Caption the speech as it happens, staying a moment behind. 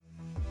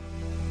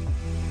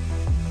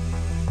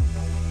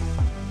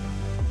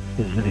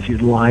is that if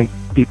you'd like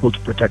people to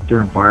protect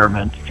their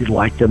environment, if you'd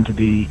like them to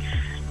be,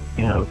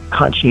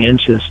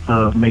 conscientious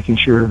of making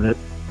sure that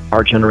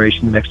our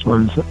generation, the next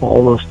ones,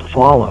 all those to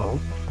follow,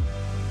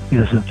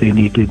 is that they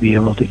need to be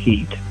able to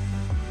eat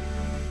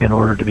in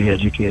order to be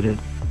educated,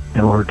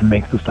 in order to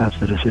make those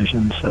types of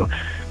decisions. So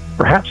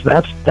perhaps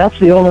that's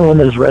the only one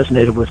that has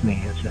resonated with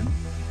me,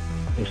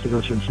 is to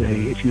go through and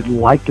say, if you'd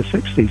like to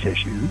fix these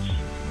issues,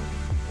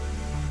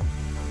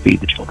 feed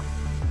the children.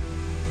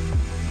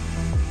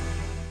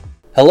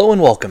 Hello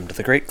and welcome to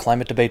the Great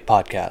Climate Debate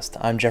Podcast.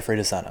 I'm Jeffrey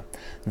DeSena.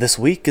 This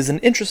week is an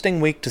interesting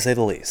week to say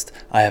the least.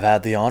 I have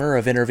had the honor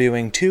of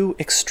interviewing two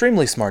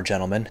extremely smart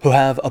gentlemen who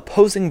have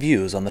opposing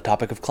views on the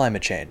topic of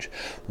climate change.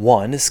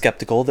 One is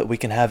skeptical that we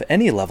can have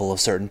any level of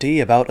certainty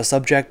about a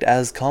subject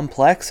as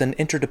complex and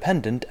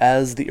interdependent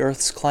as the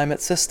Earth's climate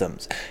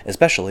systems,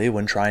 especially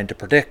when trying to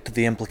predict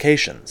the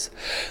implications.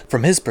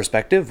 From his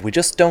perspective, we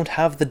just don't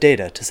have the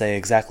data to say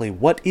exactly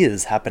what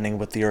is happening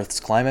with the Earth's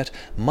climate,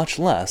 much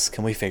less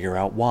can we figure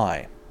out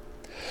why.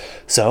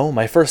 So,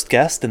 my first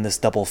guest in this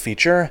double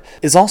feature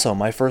is also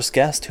my first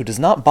guest who does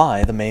not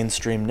buy the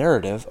mainstream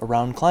narrative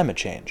around climate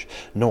change,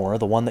 nor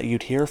the one that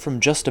you'd hear from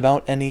just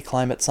about any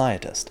climate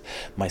scientist.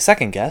 My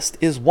second guest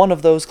is one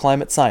of those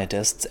climate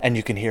scientists, and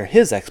you can hear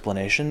his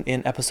explanation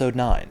in Episode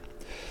 9.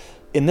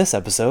 In this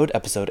episode,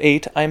 Episode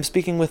 8, I am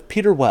speaking with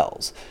Peter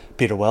Wells.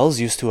 Peter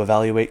Wells used to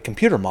evaluate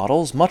computer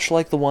models much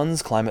like the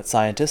ones climate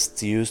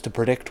scientists use to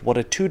predict what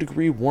a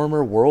 2-degree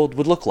warmer world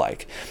would look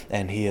like,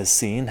 and he has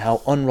seen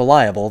how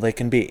unreliable they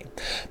can be.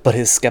 But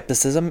his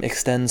skepticism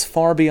extends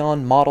far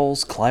beyond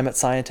models, climate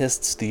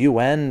scientists, the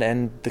UN,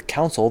 and the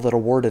council that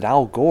awarded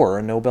Al Gore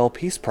a Nobel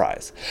Peace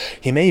Prize.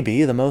 He may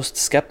be the most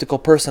skeptical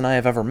person I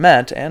have ever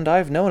met, and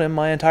I've known him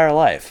my entire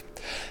life.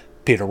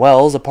 Peter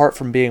Wells, apart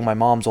from being my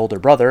mom's older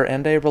brother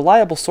and a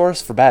reliable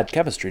source for bad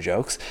chemistry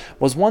jokes,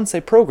 was once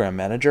a program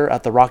manager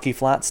at the Rocky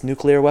Flats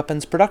Nuclear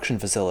Weapons Production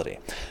Facility,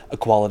 a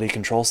quality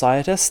control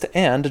scientist,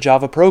 and a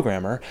Java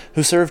programmer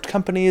who served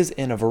companies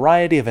in a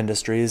variety of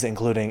industries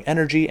including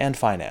energy and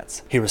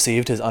finance. He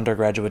received his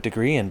undergraduate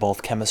degree in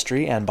both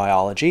chemistry and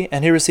biology,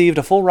 and he received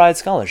a full-ride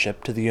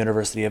scholarship to the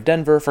University of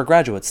Denver for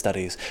graduate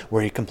studies,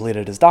 where he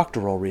completed his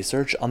doctoral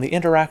research on the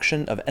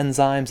interaction of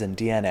enzymes and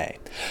DNA.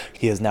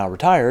 He is now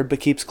retired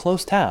but keeps close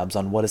tabs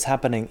on what is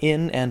happening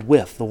in and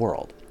with the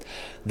world.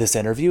 This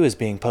interview is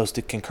being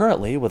posted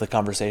concurrently with a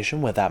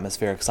conversation with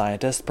atmospheric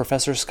scientist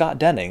Professor Scott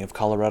Denning of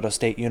Colorado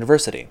State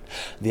University.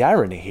 The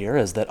irony here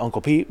is that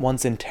Uncle Pete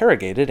once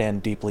interrogated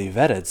and deeply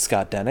vetted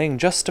Scott Denning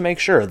just to make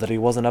sure that he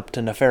wasn't up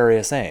to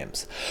nefarious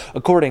aims.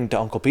 According to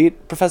Uncle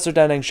Pete, Professor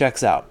Denning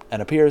checks out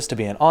and appears to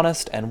be an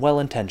honest and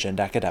well-intentioned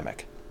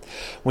academic.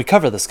 We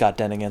cover the Scott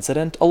Denning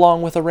incident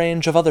along with a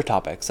range of other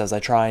topics as I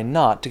try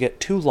not to get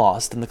too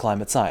lost in the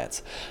climate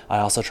science. I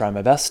also try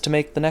my best to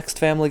make the next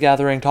family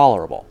gathering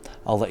tolerable.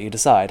 I'll let you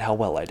decide how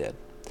well I did.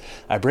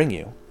 I bring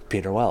you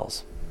Peter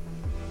Wells.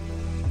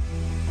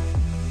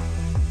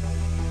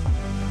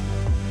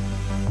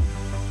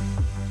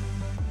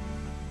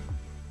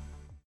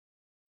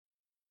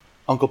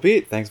 Uncle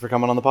Pete, thanks for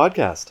coming on the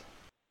podcast.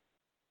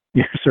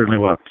 You're certainly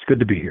welcome. It's good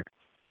to be here.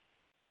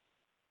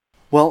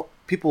 Well,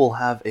 people will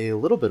have a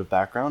little bit of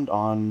background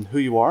on who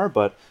you are,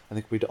 but I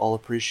think we'd all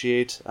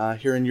appreciate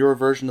hearing your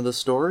version of the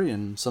story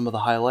and some of the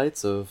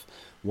highlights of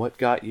what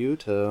got you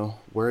to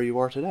where you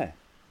are today.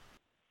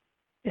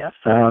 Yes,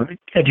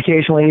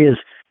 educationally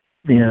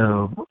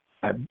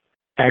I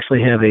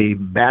actually have a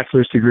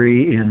bachelor's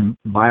degree in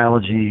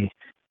biology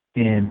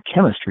and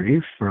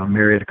chemistry from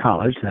Marietta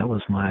College. That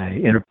was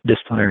my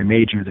interdisciplinary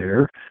major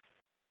there.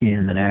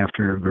 And then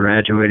after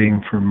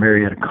graduating from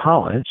Marietta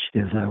College,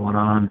 I went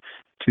on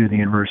to the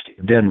University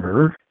of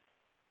Denver.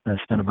 I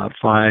spent about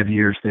 5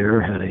 years there,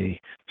 had a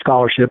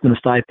scholarship and a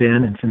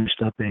stipend, and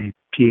finished up a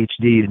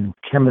PhD in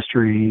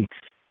chemistry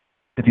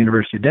at the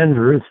University of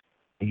Denver.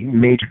 The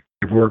major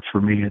work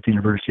for me at the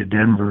University of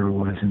Denver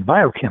was in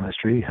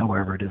biochemistry.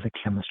 However, it is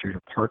a chemistry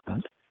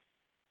department.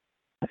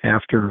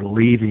 After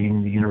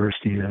leaving the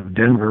University of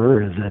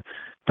Denver,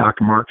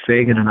 Dr. Mark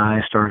Fagan and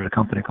I started a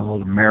company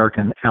called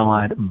American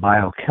Allied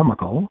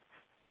Biochemical.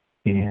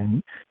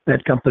 And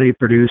that company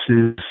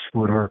produces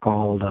what are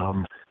called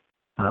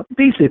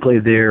basically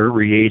their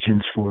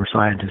reagents for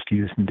scientists to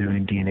use in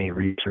doing DNA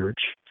research.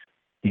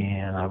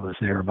 And I was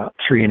there about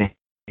 3.5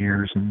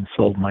 years and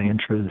sold my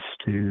interest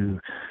to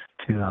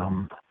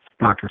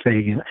Dr.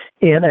 Fagan.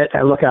 And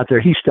I look out there,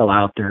 he's still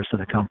out there, so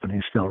the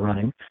company's still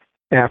running.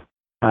 After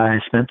I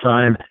spent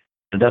time as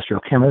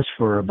industrial chemist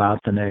for about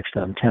the next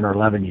 10 or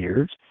 11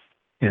 years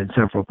in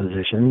several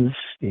positions.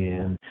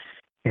 And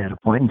at a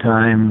point in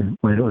time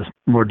when it was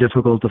more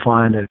difficult to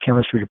find a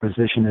chemistry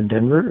position in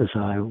Denver, as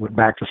I went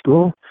back to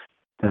school,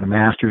 got a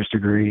master's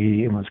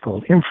degree in what's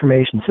called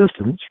information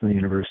systems from the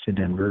University of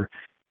Denver.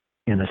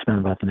 And I spent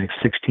about the next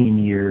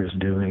 16 years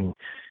doing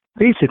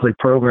basically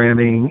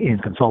programming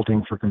and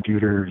consulting for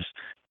computers.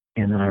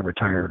 And then I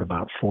retired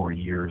about 4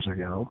 years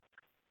ago.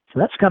 So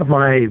that's kind of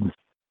my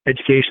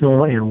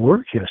educational and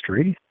work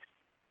history.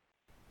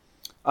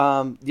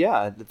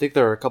 Yeah, I think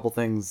there are a couple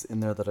things in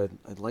there that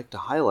I'd like to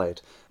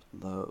highlight.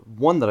 the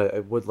one that I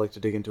would like to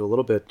dig into a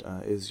little bit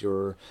is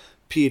your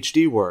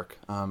PhD work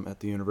at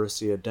the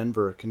University of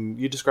Denver. Can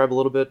you describe a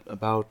little bit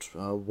about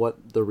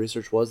what the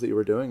research was that you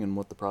were doing and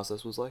what the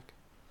process was like?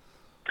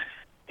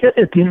 At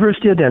the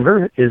University of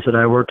Denver is that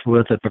I worked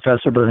with a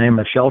professor by the name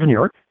of Sheldon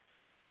York,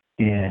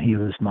 and he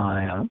was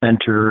my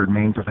mentor and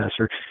main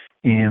professor.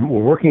 And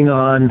we're working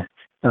on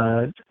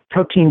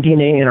protein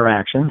DNA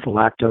interactions,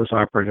 lactose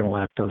operon and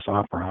lactose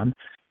operon.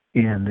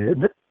 And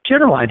the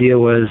general idea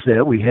was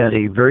that we had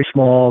a very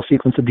small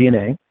sequence of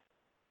DNA,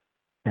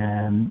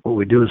 and what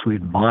we do is we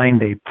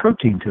bind a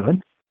protein to it.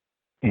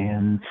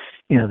 And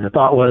the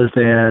thought was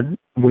that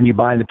when you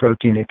bind the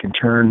protein, it can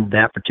turn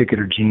that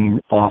particular gene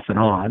off and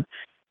on.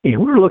 And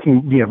we were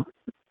looking,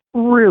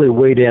 really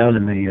way down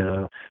in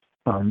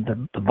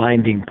the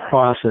binding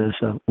process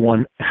of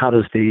one, how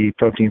does the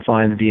protein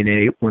find the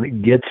DNA? When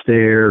it gets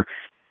there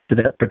to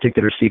that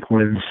particular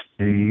sequence,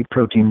 the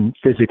protein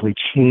physically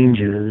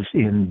changes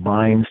and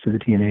binds to the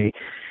DNA.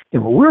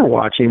 And what we're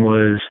watching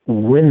was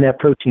when that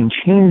protein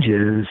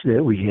changes,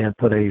 that we had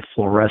put a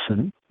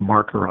fluorescent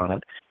marker on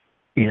it,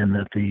 and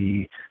that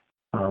the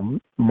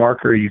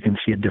marker you can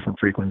see at different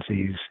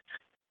frequencies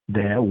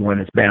that when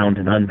it's bound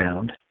and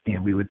unbound.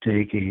 And we would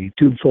take a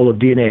tube full of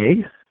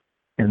DNA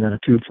and then a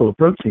tube full of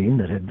protein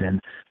that had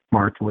been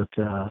marked with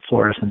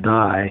fluorescent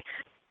dye,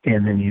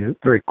 and then you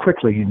very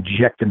quickly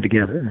inject them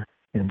together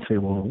and say,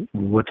 well,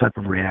 what type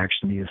of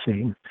reaction do you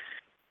see?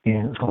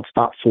 And it's called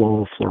stop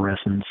flow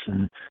fluorescence.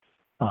 And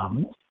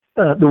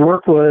the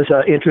work was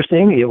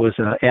interesting. It was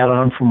an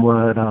add-on from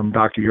what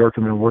Dr. York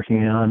had been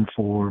working on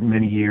for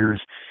many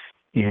years.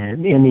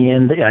 And in the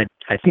end,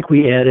 I think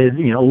we added,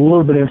 a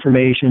little bit of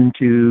information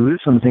to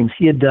some of the things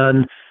he had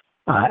done.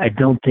 I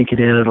don't think it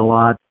added a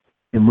lot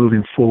in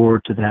moving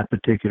forward to that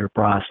particular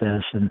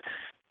process. And,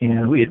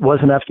 it was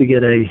enough to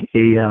get a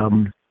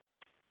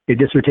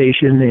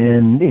dissertation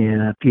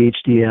and a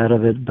PhD out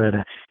of it. But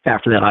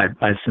after that,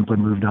 I simply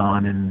moved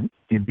on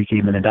and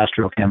became an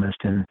industrial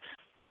chemist and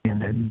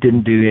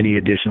didn't do any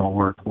additional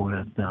work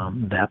with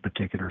that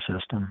particular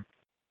system.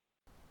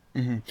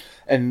 Mm-hmm.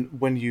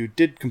 And when you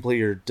did complete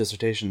your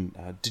dissertation,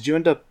 did you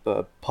end up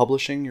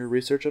publishing your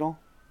research at all?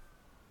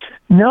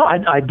 No,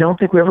 I don't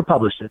think we ever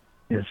published it.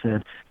 It's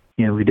that,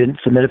 we didn't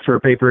submit it for a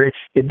paper.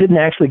 It didn't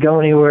actually go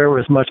anywhere. It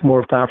was much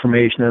more of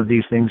confirmation of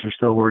these things are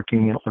still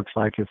working. It looks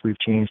like if we've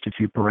changed a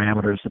few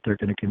parameters that they're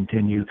going to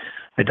continue.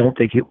 I don't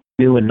think it was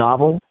new and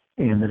novel,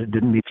 and that it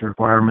didn't meet the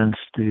requirements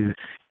to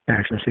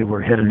actually say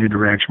we're headed a new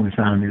direction. We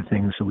found new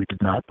things, so we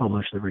did not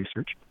publish the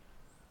research.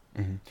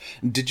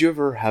 Mm-hmm. Did you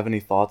ever have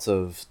any thoughts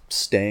of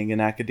staying in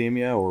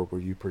academia, or were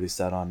you pretty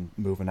set on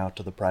moving out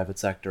to the private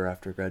sector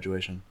after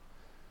graduation?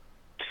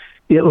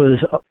 It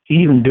was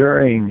even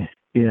during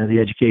the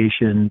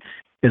education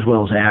as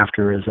well as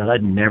after, is that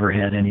I'd never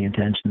had any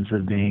intentions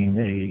of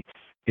being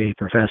a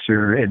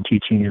professor and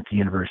teaching at the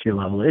university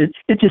level. It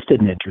just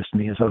didn't interest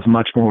me, as I was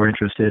much more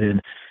interested in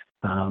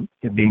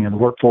being in the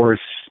workforce,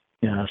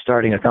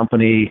 starting a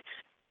company.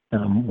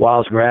 While I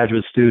was a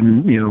graduate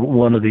student,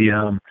 one of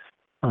the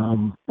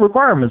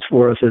requirements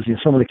for us is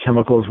some of the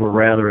chemicals were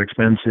rather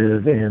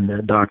expensive,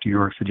 and Dr.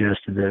 York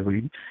suggested that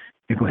we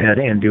go ahead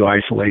and do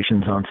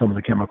isolations on some of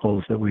the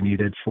chemicals that we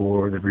needed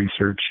for the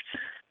research.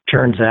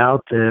 Turns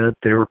out that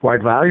they were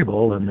quite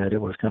valuable, and that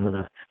it was kind of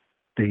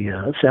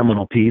the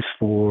seminal piece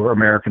for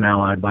American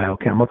Allied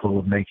Biochemical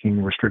of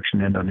making restriction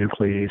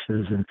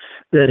endonucleases, and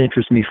that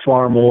interests me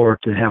far more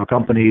to have a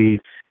company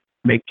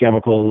make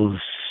chemicals,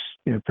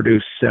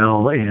 produce,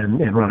 sell,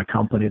 and run a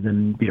company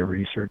than be a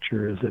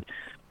researcher. Is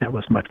that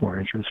was much more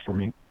interest for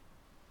me.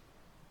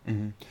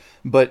 Mm-hmm.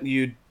 But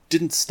you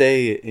didn't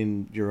stay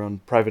in your own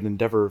private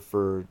endeavor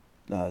for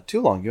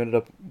too long. You ended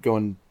up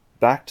going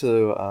back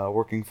to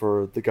working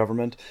for the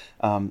government.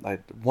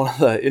 One of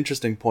the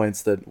interesting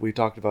points that we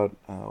talked about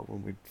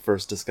when we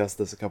first discussed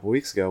this a couple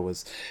weeks ago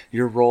was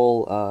your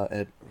role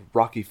at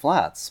Rocky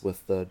Flats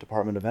with the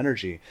Department of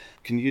Energy.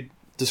 Can you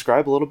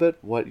describe a little bit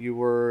what you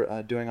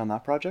were doing on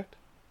that project?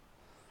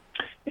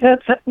 Yeah,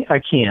 I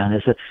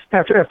can.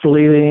 After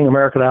leaving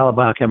American Allied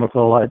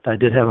Biochemical, I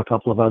did have a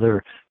couple of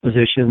other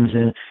positions,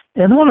 and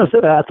the one I was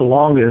at the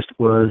longest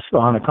was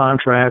on a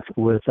contract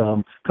with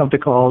a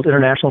company called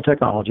International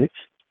Technology,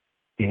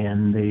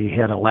 and they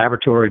had a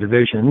laboratory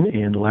division,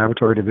 and the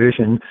laboratory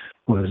division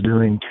was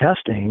doing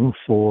testing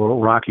for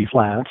Rocky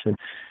Flats, and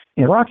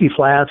Rocky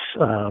Flats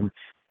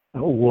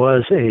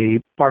was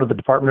a part of the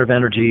Department of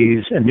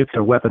Energy's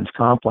nuclear weapons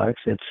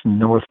complex. It's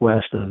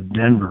northwest of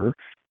Denver,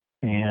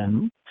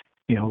 and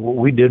what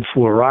we did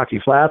for Rocky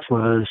Flats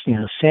was,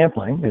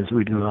 sampling, as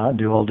we do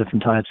all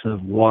different types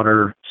of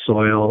water,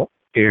 soil,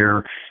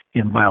 air,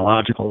 and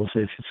biologicals.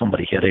 If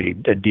somebody hit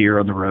a deer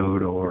on the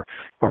road or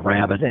a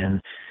rabbit,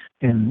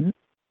 and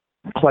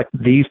collect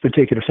these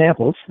particular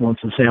samples. Once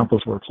the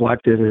samples were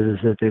collected, is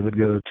that they would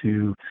go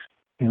to,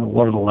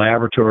 one of the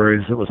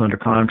laboratories that was under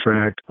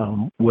contract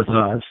with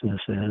us.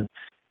 And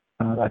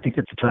I think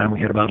at the time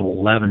we had about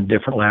 11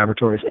 different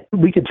laboratories.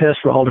 We could test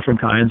for all different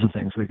kinds of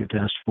things. We could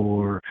test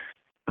for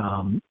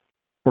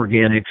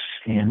organics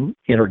and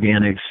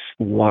inorganics,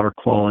 water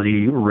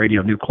quality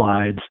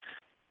radionuclides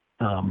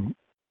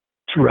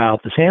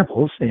throughout the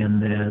samples.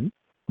 And then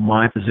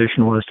my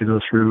position was to go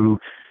through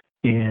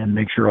and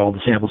make sure all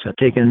the samples got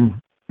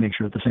taken, make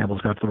sure that the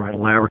samples got to the right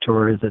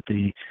laboratory, that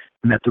they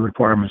met the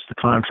requirements of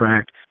the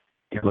contract.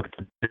 Look at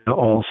the data,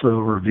 also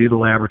review the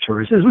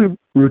laboratories, as we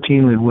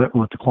routinely went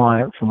with the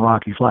client from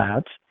Rocky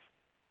Flats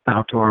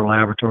out to our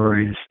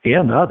laboratories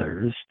and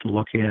others to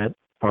look at,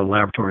 are the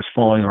laboratories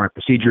following the right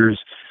procedures?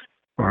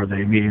 Are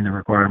they meeting the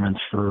requirements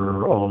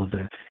for all of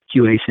the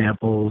QA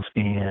samples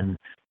and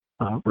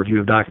review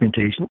of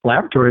documentation?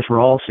 Laboratories were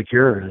all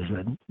secure. Is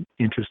an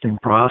interesting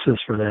process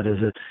for that is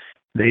that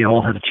they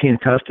all have a chain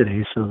of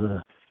custody.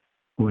 So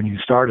when you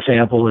start a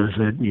sample, is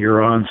that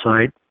you're on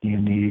site, you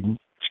need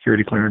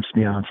security clearance to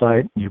be on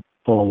site. You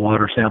pull a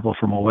water sample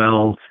from a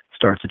well,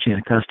 starts the chain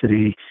of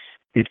custody.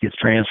 It gets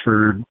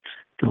transferred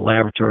to the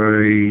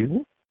laboratory.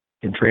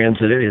 In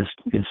transit, it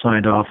is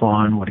signed off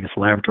on. When it gets to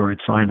the laboratory,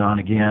 it's signed on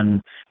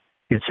again.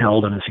 It's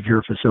held in a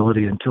secure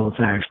facility until it's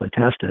actually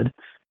tested.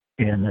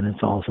 And then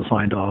it's also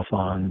signed off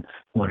on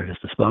when it is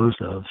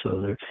disposed of.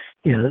 So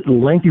a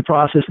lengthy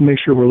process to make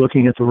sure we're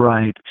looking at the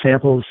right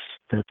samples,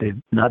 that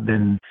they've not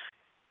been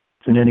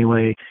in any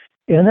way.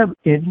 And that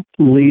it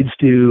leads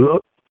to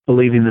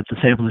believing that the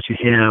samples that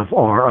you have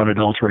are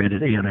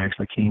unadulterated and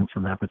actually came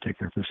from that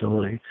particular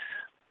facility.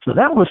 So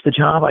that was the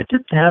job. I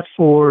did that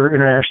for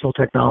International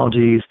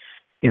Technologies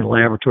in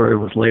laboratory,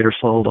 was later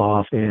sold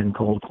off in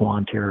Cold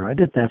Quanterra. I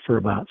did that for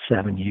about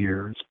 7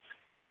 years.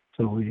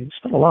 So we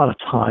spent a lot of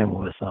time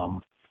with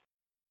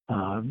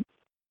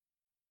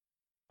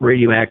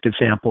radioactive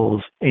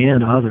samples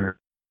and other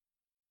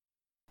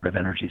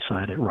energy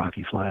side at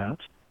Rocky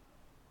Flats.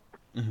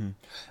 Mm-hmm.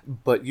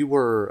 But you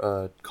were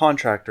a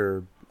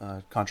contractor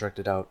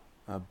contracted out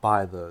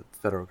by the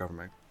federal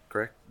government,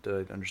 correct?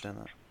 Did I understand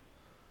that?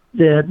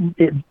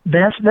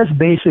 That's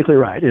basically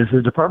right. Is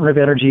the Department of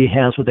Energy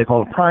has what they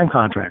call a prime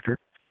contractor,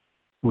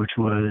 which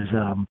was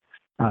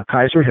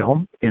Kaiser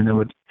Hill, and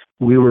then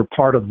we were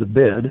part of the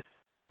bid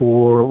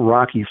for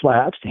Rocky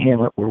Flats to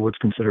handle it. We're what's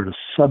considered a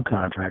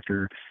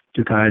subcontractor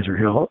to Kaiser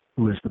Hill,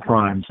 who is the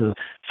prime. So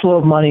flow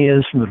of money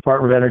is from the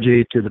Department of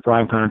Energy to the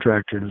prime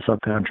contractor to the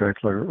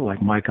subcontractor,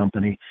 like my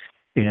company,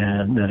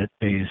 and then it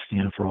pays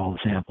for all the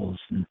samples,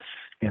 and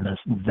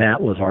that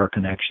was our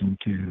connection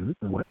to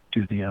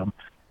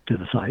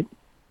the site.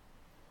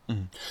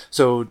 Mm-hmm.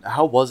 So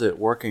how was it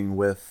working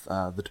with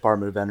the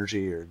Department of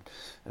Energy, or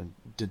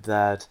did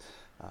that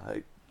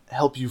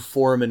help you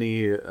form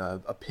any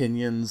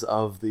opinions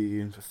of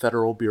the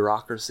federal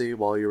bureaucracy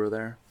while you were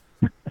there?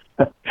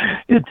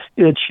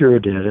 It sure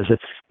did.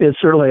 It's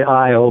certainly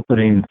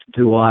eye-opening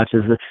to watch.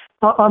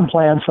 On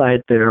plant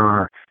site there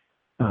are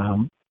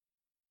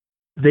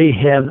they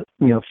have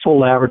full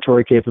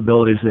laboratory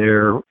capabilities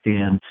there,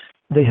 and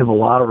they have a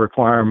lot of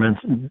requirements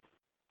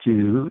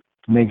to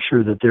make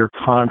sure that they're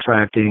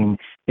contracting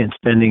and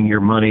spending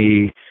your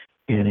money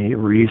in a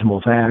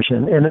reasonable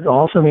fashion. And it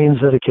also means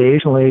that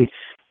occasionally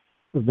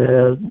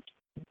some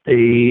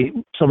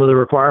of the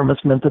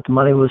requirements meant that the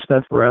money was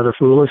spent rather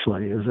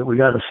foolishly. Is that we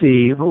got to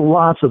see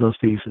lots of those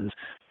pieces.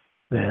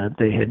 That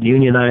they had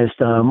unionized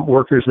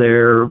workers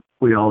there.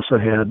 We also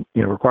had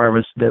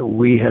requirements that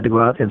we had to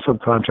go out and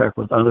subcontract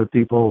with other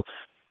people,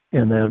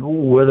 and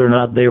then whether or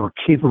not they were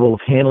capable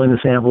of handling the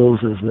samples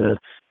is that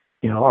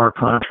our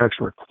contracts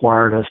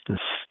required us to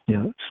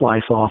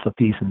slice off a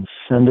piece and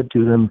send it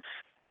to them,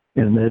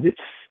 and that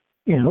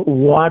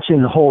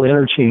watching the whole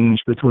interchange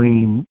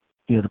between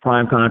the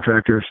prime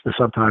contractors, the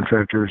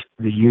subcontractors,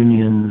 the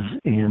unions,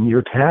 and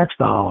your tax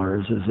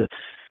dollars is that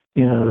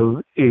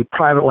a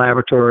private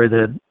laboratory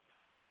that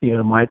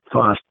might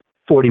cost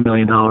 $40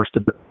 million to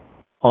build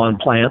on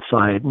plant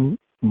side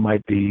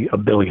might be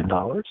 $1 billion.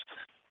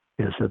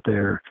 Is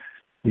that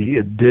the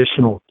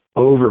additional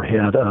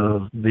overhead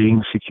of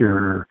being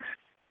secure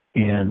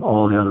and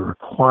all the other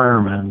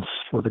requirements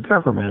for the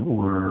government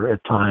were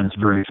at times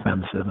very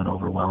expensive and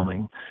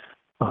overwhelming.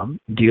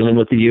 Dealing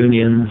with the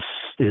unions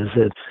is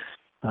that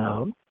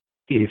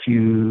if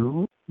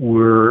you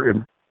were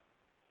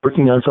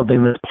working on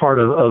something that's part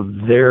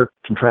of their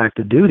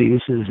contracted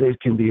duties, is it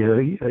can be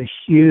a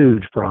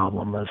huge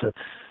problem. As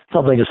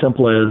something as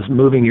simple as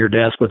moving your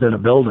desk within a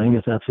building,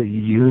 if that's a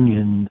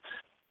union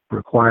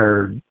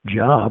required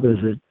job, is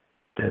it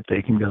that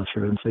they can go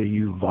through and say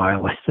you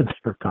violated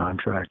their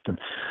contract, and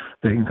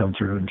they can come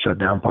through and shut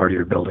down part of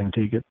your building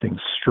till you get things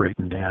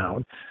straightened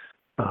out.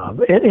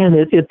 And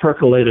it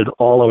percolated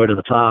all the way to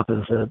the top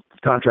as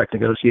contract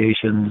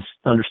negotiations,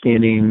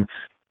 understanding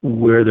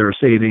where there are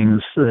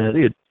savings.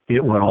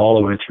 It went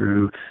all the way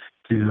through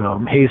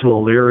to Hazel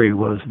O'Leary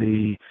was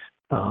the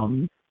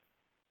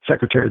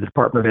Secretary of the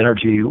Department of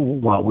Energy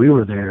while we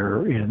were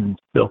there, and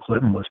Bill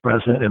Clinton was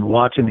president, and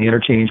watching the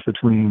interchange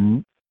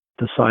between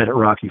the site at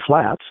Rocky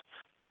Flats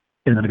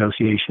in the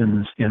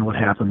negotiations and what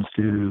happens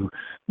to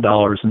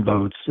dollars and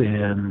votes.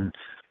 And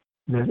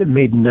it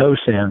made no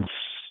sense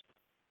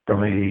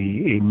from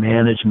a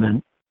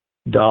management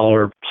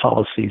dollar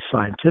policy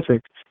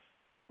scientific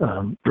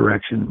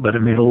direction, but it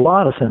made a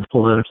lot of sense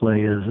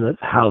politically is that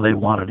how they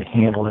wanted to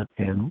handle it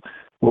and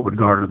what would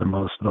garner the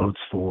most votes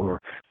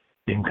for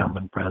the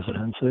incumbent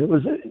president. So it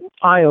was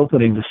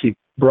eye-opening to see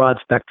broad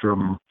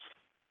spectrum,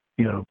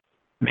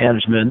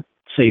 management,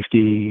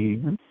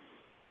 safety,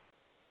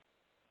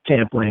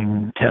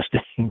 sampling,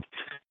 testing.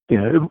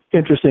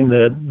 Interesting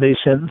that they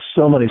sent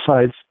so many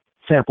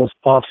samples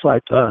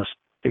off-site to us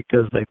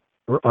because they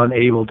were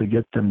unable to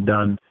get them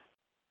done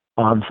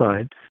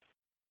on-site,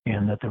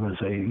 and that there was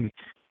a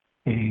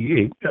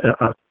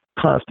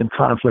constant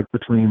conflict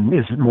between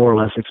is it more or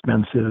less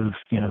expensive,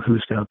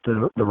 who's got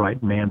the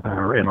right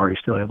manpower, and are you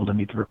still able to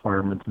meet the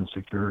requirements and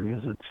security?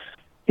 Is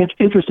it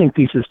interesting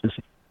pieces to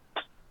see.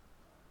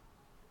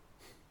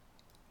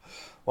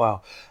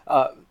 Wow.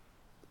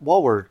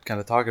 While we're kind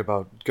of talking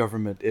about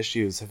government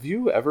issues, have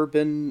you ever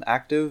been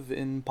active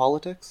in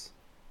politics?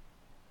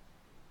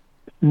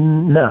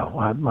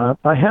 No,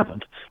 I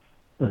haven't.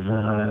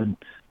 I'm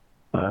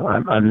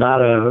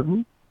not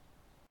a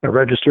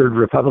registered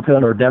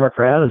Republican or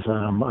Democrat, as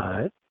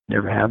I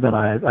never have been.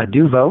 I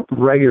do vote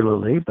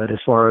regularly, but as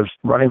far as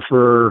running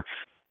for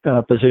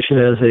a position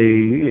as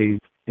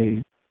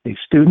a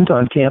student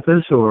on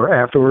campus or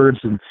afterwards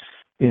and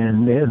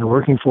in the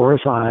working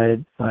force, I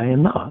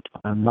am not.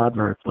 I'm not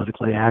very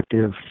politically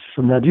active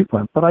from that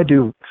viewpoint, but I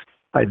do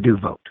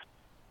vote.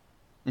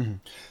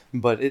 Mm-hmm.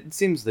 But it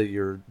seems that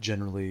you're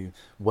generally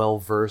well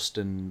versed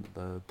in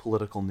the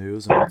political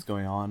news and what's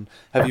going on.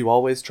 Have you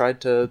always tried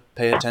to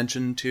pay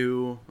attention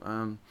to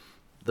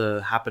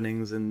the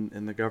happenings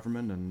in the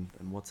government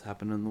and what's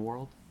happening in the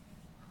world?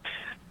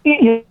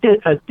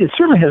 It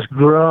certainly has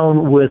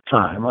grown with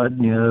time.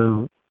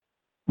 When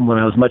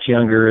I was much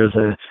younger as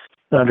an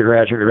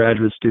undergraduate,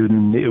 graduate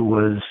student, it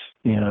was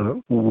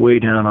way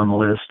down on the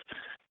list.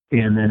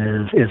 And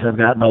then as I've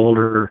gotten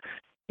older,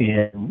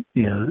 and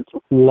a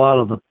lot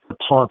of the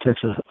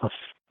politics have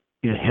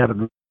had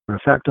an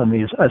effect on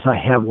me as I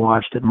have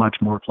watched it much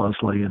more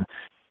closely and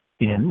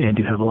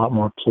do have a lot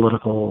more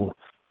political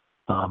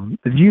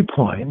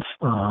viewpoints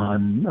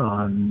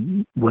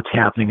on what's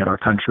happening in our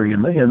country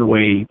and the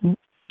way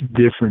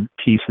different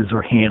pieces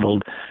are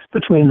handled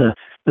between the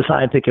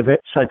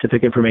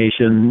scientific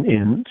information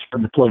and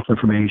from the political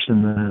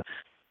information,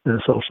 the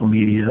social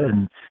media,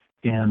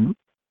 and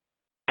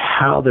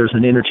how there's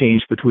an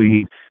interchange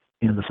between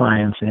the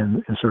science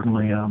and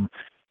certainly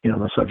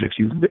the subjects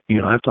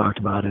I've talked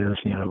about is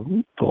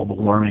global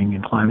warming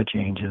and climate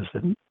changes,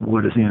 and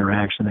what is the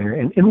interaction there,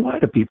 and why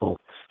do people,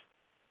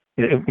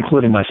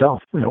 including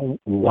myself,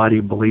 why do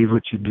you believe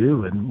what you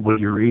do and what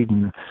you read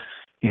and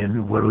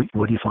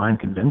what do you find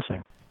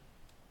convincing?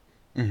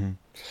 Mm-hmm.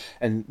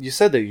 And you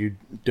said that you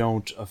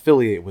don't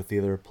affiliate with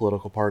either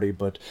political party,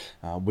 but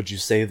would you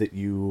say that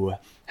you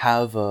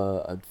have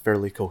a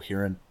fairly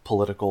coherent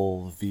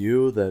political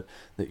view that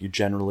you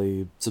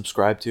generally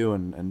subscribe to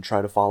and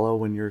try to follow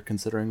when you're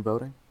considering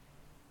voting?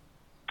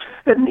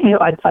 And,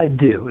 I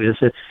do. Is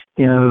it,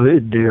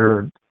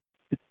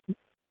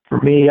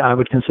 for me, I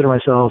would consider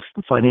myself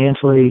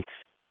financially,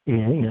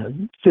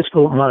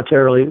 fiscal,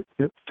 monetarily,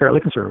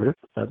 fairly conservative.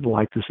 I'd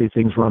like to see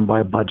things run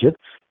by a budget.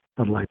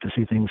 I'd like to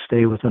see things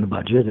stay within a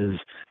budget, as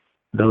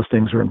those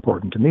things are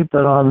important to me.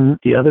 But on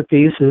the other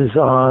piece is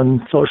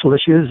on social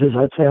issues,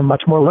 I'd say I'm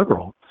much more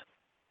liberal.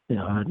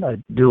 I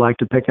do like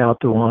to pick out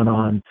the one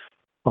on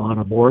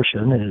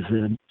abortion. Is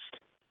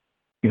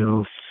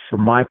that,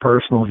 from my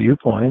personal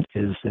viewpoint,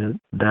 is that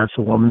that's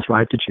a woman's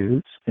right to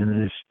choose,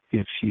 and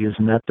if she is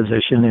in that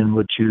position and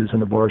would choose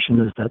an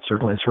abortion, that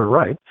certainly is her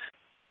right.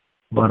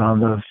 But on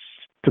the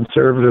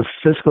conservative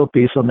fiscal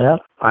piece on that,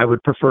 I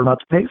would prefer not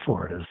to pay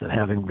for it. Is that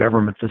having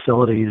government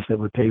facilities that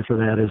would pay for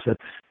that? Is that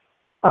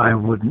I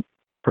would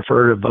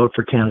prefer to vote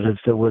for candidates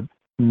that would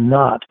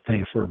not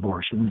pay for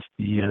abortions.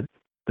 Yet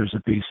there's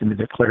a piece in me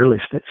that clearly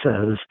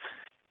says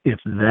if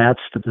that's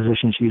the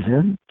position she's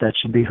in, that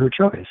should be her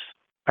choice.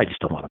 I just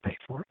don't want to pay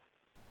for it.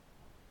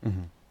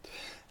 Mm-hmm.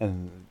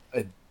 And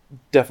I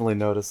definitely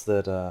noticed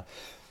that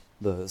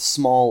the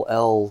small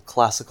L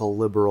classical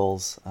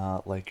liberals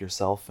like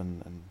yourself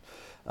and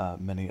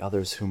many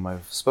others whom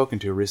I've spoken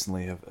to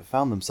recently have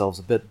found themselves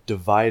a bit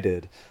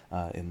divided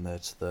in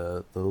that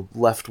the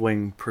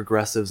left-wing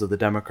progressives of the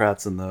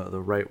Democrats and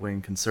the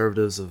right-wing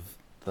conservatives of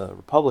the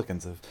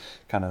Republicans have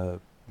kind of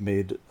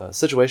made a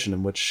situation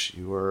in which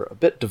you are a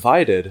bit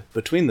divided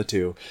between the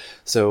two.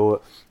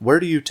 So where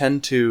do you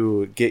tend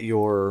to get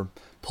your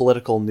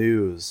political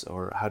news,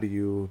 or how do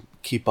you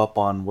keep up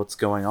on what's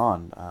going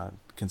on,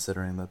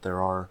 considering that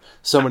there are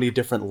so many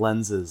different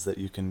lenses that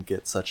you can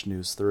get such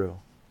news through?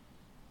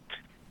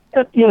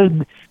 If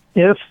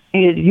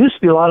it used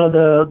to be a lot of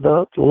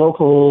the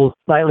local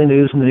nightly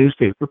news in the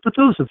newspaper, but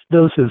those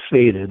have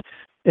faded,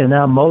 and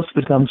now most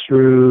of it comes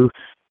through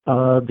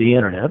the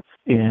internet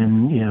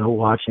and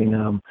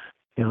watching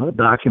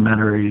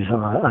documentaries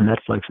on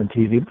Netflix and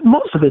TV. But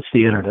most of it's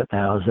the internet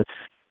now. Is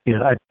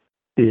that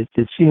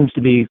it seems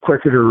to be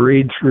quicker to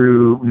read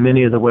through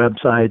many of the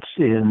websites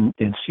and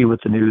see what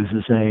the news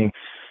is saying.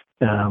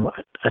 I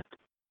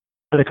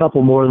had a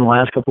couple more in the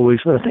last couple of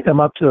weeks, but I think I'm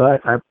up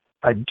to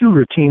I do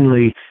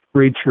routinely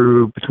read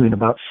through between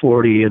about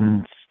 40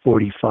 and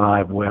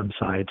 45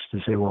 websites to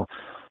say, well,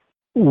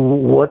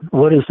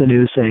 what is the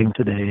news saying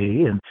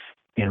today,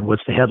 and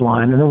what's the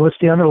headline, and then what's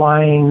the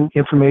underlying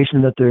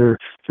information that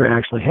they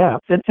actually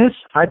have. And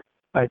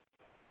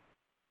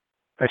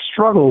I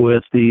struggle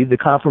with the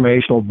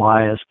confirmational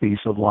bias piece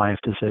of life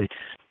to say,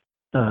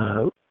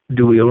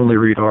 do we only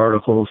read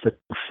articles that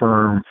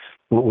confirm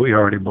what we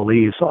already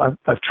believe? So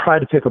I've tried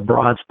to pick a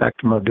broad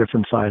spectrum of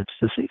different sites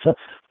to see. So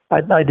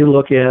I do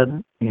look at,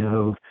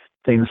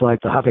 things like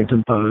the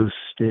Huffington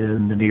Post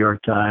and the New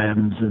York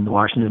Times and the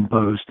Washington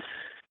Post,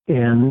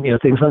 and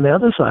things on the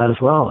other side as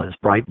well, as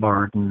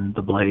Breitbart and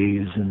the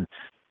Blaze, and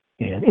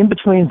in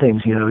between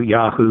things,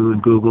 Yahoo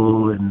and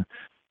Google, and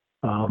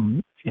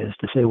is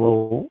to say,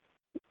 well,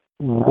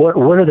 what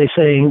are they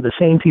saying? The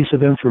same piece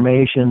of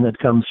information that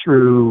comes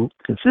through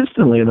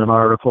consistently in an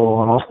article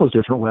on all those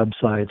different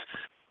websites.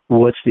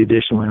 What's the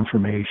additional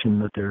information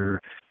that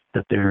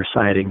they're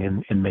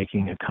citing and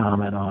making a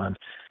comment on?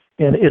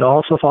 And it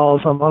also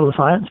follows on a lot of the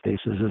science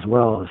bases as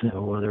well, as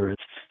whether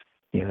it's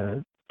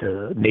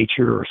the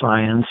Nature or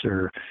Science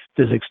or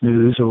Physics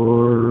News,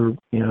 or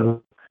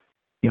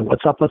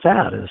what's up with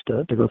that, is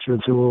to go through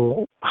and say,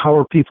 well, how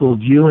are people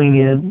viewing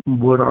it?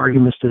 What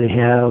arguments do they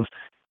have?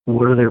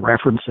 What are they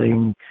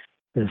referencing?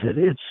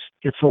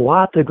 It's a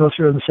lot to go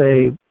through and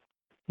say,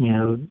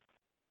 can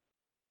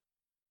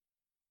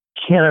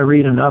I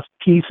read enough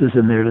pieces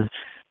in there to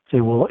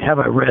say, well, have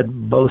I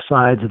read both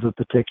sides of a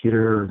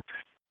particular,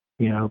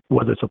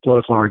 whether it's a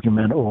political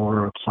argument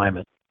or a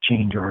climate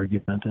change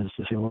argument, is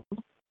to say, well,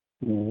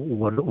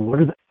 what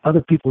are the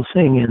other people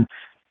saying, and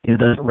it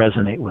doesn't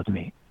resonate with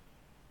me.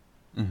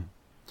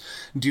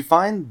 Mm-hmm. Do you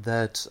find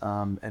that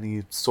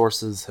any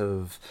sources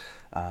have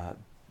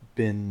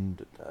been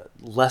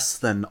less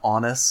than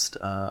honest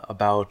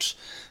about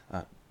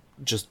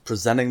just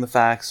presenting the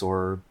facts,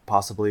 or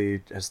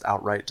possibly just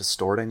outright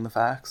distorting the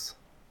facts?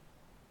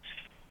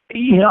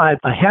 I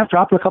have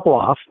dropped a couple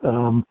off.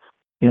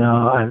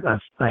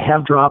 I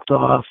have dropped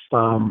off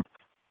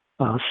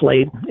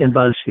Slate and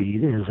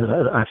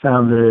BuzzFeed. I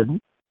found that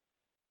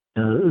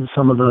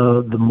some of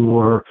the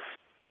more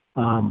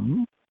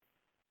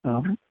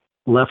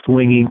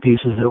left-winging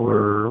pieces that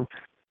were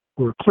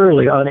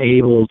clearly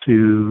unable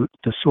to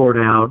sort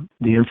out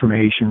the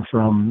information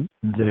from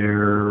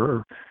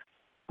their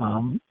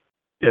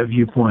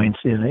viewpoints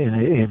in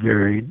a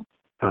very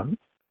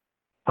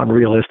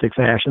unrealistic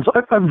fashion. So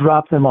I've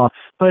dropped them off,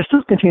 but I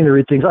still continue to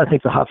read things. I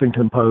think the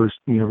Huffington Post,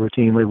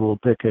 routinely will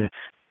pick a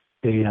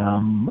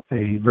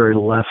very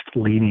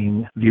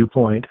left-leaning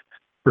viewpoint,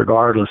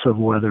 regardless of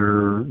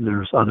whether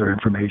there's other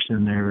information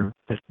in there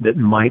that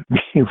might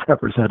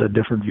represent a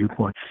different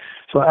viewpoint.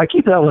 So I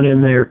keep that one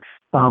in there.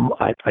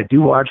 I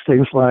do watch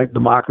things like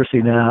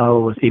Democracy Now!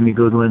 With Amy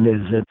Goodwin.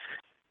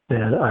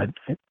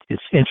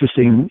 It's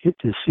interesting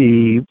to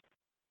see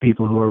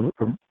people who are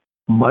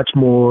much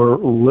more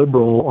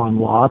liberal on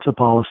lots of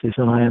policies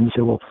than I am, and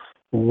say, well,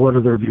 what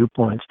are their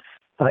viewpoints?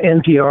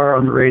 NPR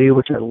on the radio,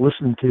 which I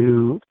listen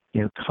to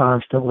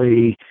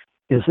constantly,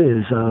 is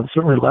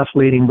certainly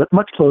left-leaning, but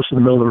much closer to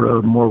the middle of the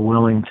road, more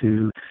willing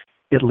to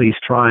at least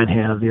try and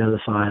have the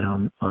other side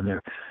on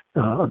there.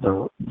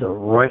 The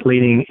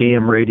right-leaning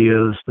AM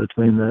radios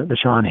between the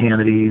Sean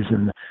Hannitys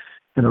and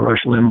the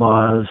Rush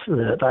Limbaughs,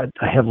 that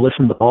I have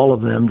listened to all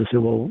of them to say,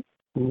 well,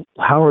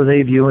 how are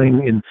they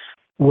viewing, and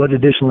what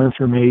additional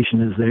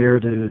information is there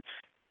to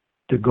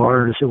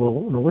garner to say, well,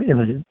 wait a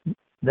minute,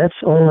 that's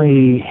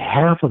only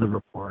half of the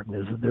report.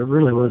 There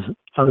really was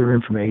other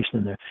information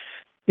in there.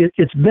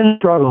 It's been a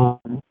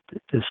struggle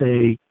to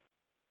say,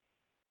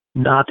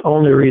 not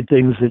only read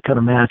things that kind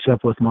of match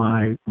up with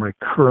my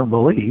current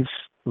beliefs,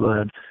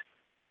 but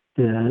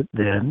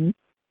then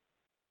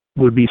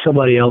would be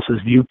somebody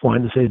else's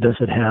viewpoint to say, does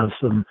it have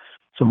some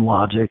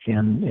logic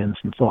and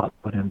some thought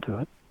put into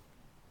it?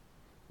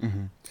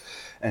 Mm-hmm.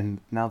 And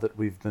now that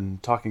we've been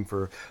talking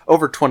for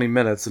over 20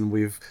 minutes and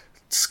we've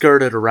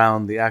skirted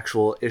around the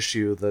actual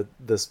issue that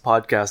this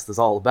podcast is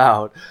all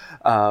about,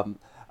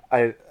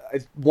 I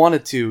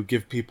wanted to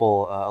give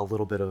people a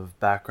little bit of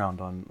background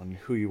on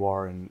who you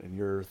are and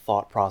your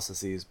thought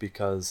processes,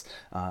 because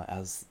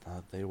as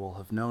they will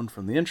have known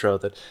from the intro,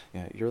 that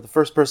you're the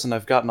first person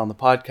I've gotten on the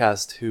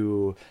podcast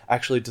who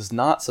actually does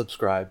not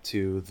subscribe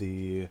to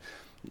the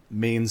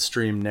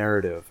mainstream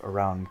narrative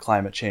around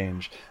climate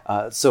change.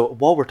 So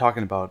while we're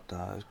talking about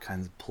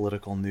kinds of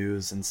political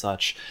news and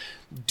such,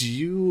 do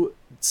you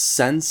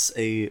sense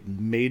a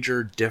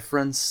major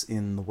difference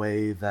in the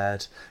way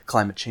that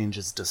climate change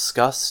is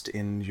discussed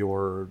in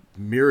your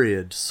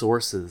myriad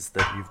sources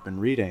that you've been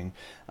reading?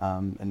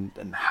 And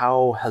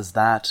how has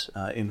that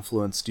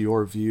influenced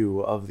your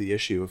view of the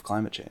issue of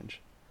climate change?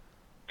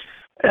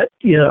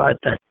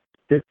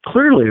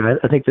 Clearly,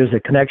 I think there's a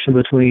connection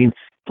between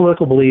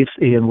political beliefs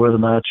and whether or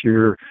not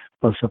you're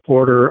a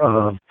supporter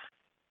of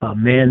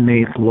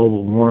man-made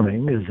global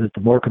warming. Is that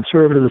the more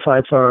conservative the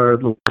sites are,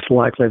 the less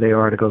likely they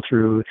are to go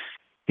through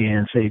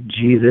and say,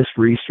 gee, this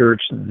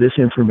research, this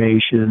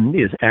information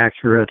is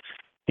accurate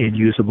and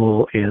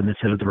usable, and it's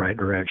headed the right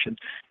direction.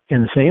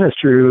 And the same is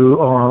true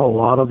on a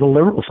lot of the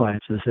liberal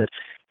sites, is that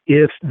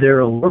if they're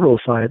a liberal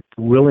site,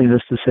 the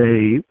willingness to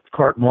say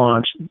carte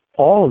blanche,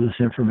 all of this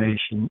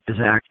information is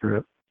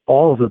accurate,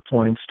 all of it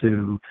points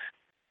to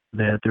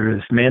that there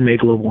is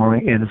man-made global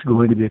warming and it's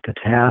going to be a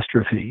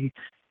catastrophe,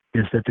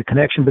 is that the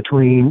connection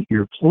between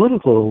your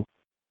political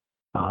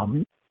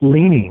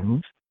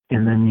leanings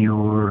and then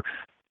your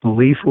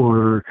belief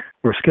or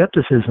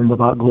skepticism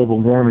about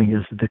global warming,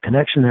 is that the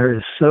connection there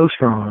is so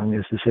strong,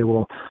 is to say,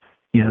 well,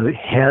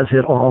 has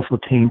it also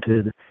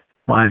tainted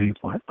my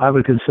viewpoint? I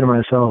would consider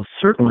myself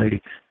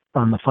certainly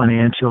on the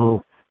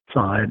financial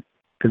side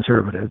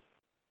conservative,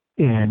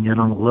 and yet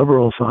on the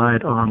liberal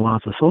side, on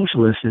lots of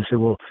socialists, you say,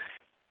 well,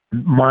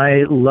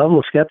 my level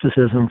of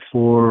skepticism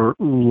for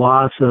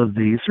lots of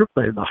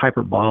certainly the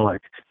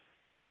hyperbolic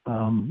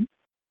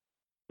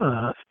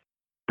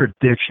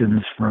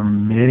predictions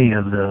from many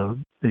of the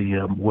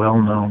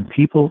well-known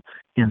people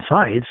in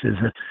sites is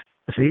that,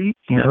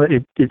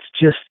 it's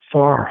just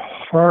far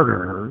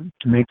harder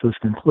to make those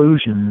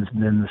conclusions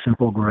than the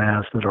simple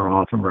graphs that are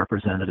often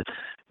represented.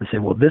 They say,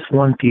 well, this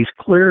one piece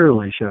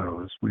clearly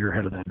shows we are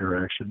headed that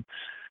direction.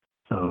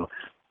 So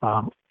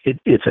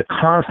it's a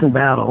constant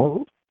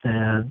battle,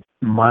 and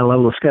my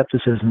level of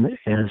skepticism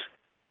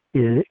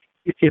it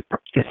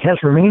has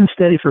remained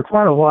steady for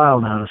quite a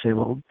while now, to say,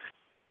 well,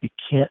 you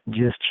can't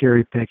just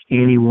cherry pick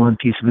any one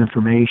piece of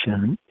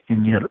information,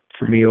 and yet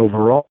for me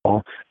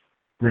overall,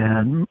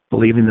 then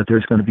believing that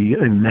there's going to be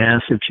a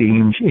massive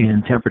change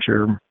in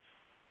temperature,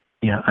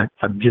 I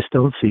just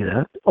don't see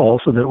that.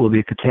 Also, that it will be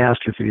a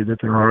catastrophe, that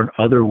there aren't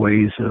other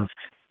ways of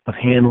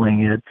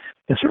handling it.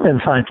 And certainly in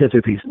the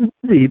scientific piece,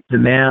 the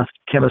math,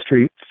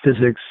 chemistry,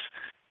 physics,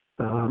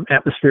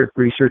 atmospheric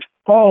research,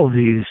 all of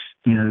these,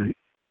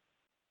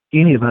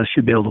 any of us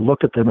should be able to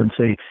look at them and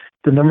say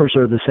the numbers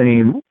are the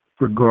same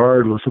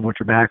regardless of what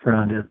your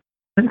background is.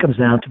 Then it comes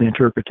down to the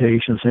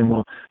interpretation, saying,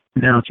 well,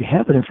 now that you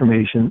have that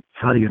information,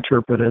 how do you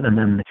interpret it? And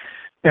then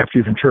after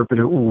you've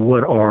interpreted it,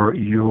 what are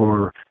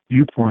your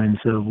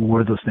viewpoints of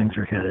where those things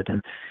are headed?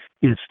 And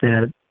it's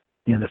that,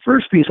 the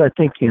first piece, I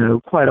think,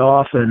 quite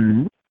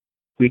often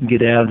we can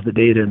get out of the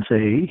data and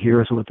say,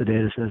 here's what the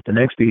data says. The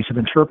next piece of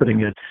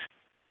interpreting it,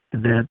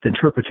 that the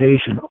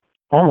interpretation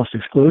almost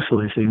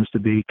exclusively seems to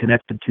be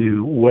connected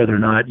to whether or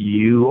not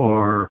you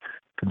are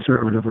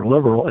conservative or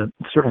liberal, and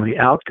certainly the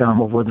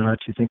outcome of whether or not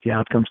you think the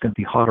outcome is going to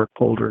be hotter,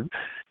 colder,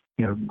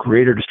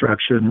 greater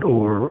destruction,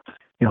 or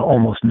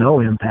almost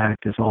no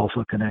impact is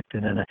also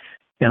connected. And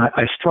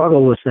I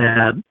struggle with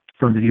that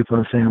from the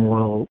viewpoint of saying,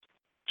 well,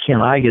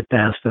 can I get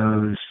past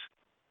those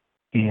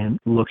and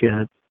look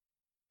at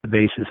the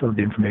basis of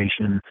the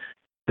information,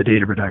 the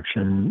data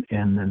production,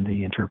 and then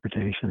the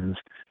interpretations?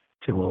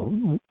 Say,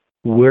 well,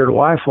 where do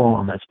I fall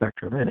on that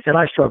spectrum? And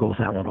I struggle with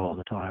that one all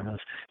the time.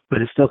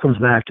 But it still comes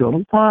back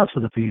to lots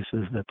of the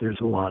pieces that there's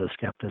a lot of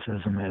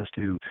skepticism as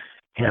to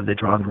have they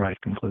drawn the right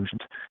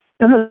conclusions.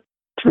 And then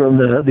from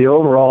the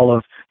overall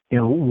of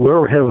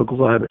where we're headed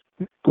with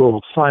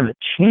global climate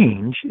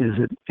change,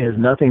 it has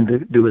nothing to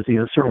do with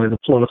certainly the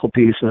political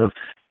piece of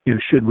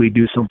should we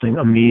do something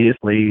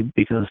immediately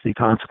because the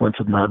consequence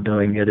of not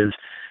doing it is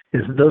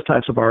those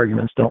types of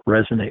arguments don't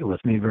resonate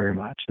with me very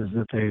much.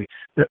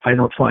 I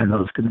don't find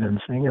those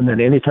convincing. And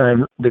then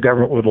anytime the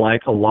government would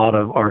like a lot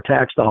of our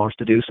tax dollars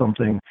to do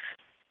something,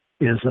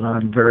 is that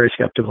I'm very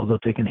skeptical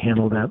that they can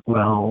handle that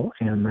well.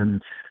 And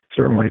then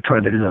certainly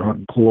trying to do that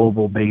on a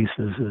global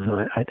basis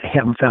I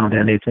haven't found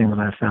anything that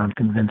I've found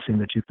convincing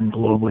that you can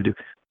globally do.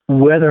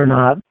 Whether or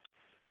not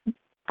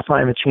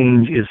climate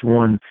change is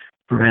one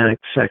dramatic,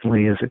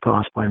 secondly, is it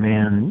caused by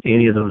man,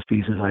 any of those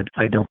pieces,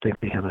 I don't think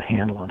they have a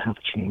handle on how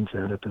to change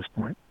that at this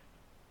point.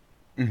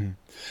 Mm-hmm.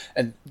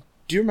 And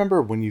do you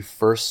remember when you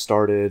first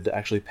started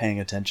actually paying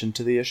attention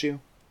to the issue?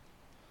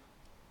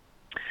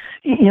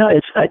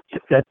 I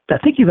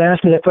think you've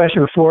asked me that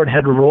question before and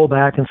had to roll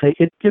back and say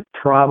it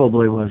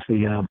probably was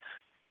the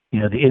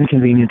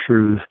inconvenient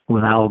truth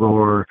with Al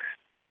Gore,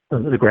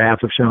 the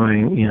graph of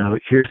showing,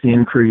 here's the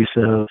increase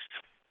of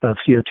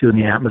CO2 in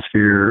the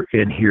atmosphere,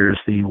 and here's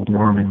the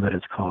warming that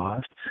it's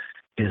caused.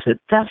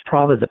 That's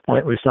probably the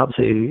point where we stop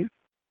and say,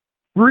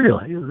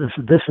 really,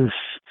 this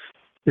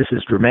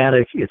is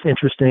dramatic, it's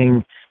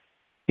interesting,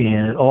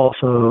 and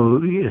also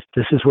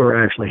this is where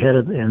we're actually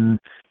headed. And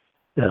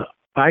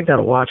I got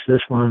to watch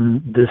this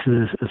one. This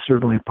is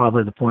certainly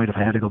probably the point if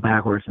I had to go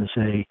backwards and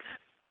say,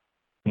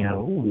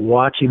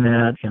 watching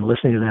that and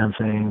listening to that and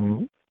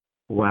saying,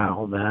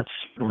 wow, that's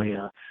really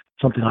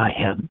something I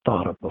hadn't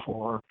thought of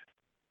before.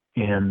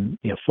 And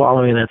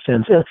following that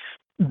sense,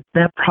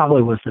 that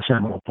probably was the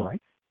seminal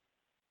point.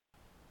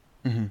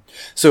 Mm-hmm.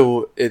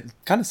 So it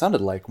kind of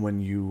sounded like when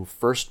you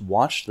first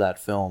watched that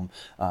film,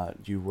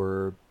 you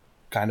were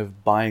kind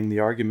of buying the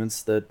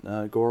arguments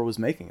that Gore was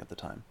making at the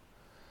time.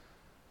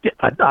 Yeah,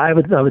 I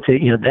would say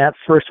that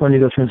first one you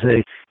go through and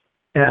say,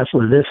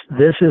 absolutely,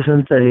 this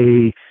isn't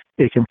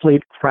a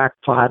complete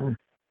crackpot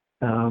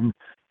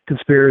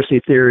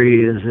conspiracy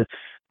theory.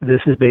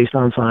 This is based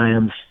on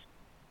science,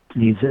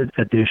 needs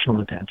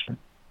additional attention.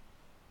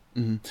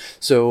 Hmm.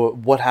 So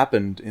what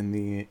happened in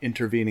the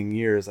intervening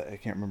years? I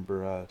can't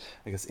remember.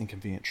 I guess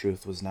Inconvenient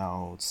Truth was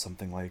now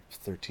something like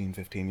 13,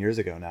 15 years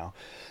ago now.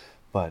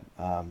 But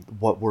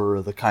what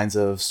were the kinds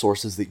of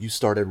sources that you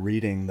started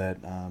reading that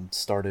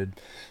started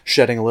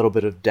shedding a little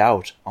bit of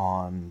doubt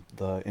on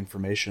the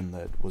information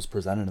that was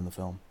presented in the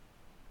film?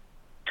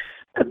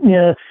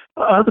 Yeah,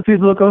 other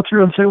people will go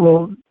through and say,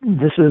 well,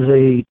 this is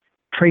a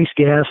trace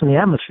gas in the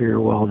atmosphere.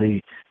 Well,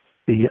 the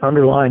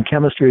underlying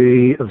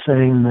chemistry of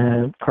saying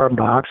that carbon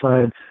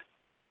dioxide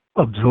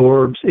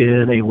absorbs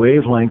in a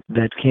wavelength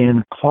that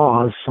can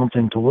cause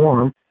something to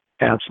warm,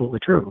 absolutely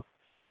true.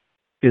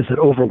 Is it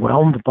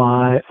overwhelmed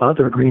by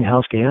other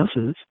greenhouse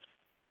gases?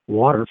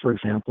 Water, for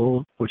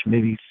example, which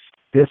may be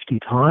 50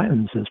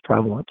 times as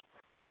prevalent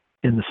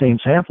in the same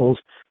samples,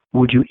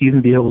 would you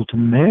even be able to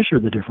measure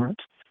the difference?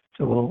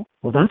 So,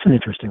 well, that's an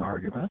interesting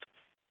argument.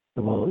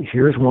 Well,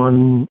 here's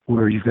one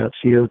where you've got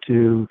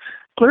CO2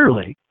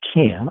 clearly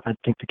can. I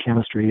think the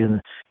chemistry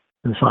and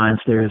the science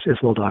there is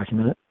well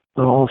documented,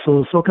 but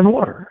also silk and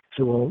water.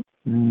 So, well,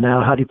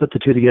 now how do you put the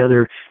two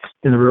together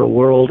in the real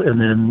world and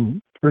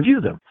then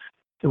review them?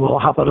 So, well,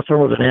 how about a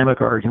thermodynamic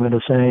argument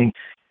of saying,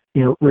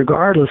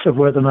 regardless of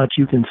whether or not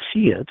you can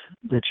see it,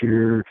 that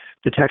your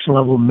detection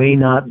level may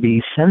not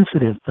be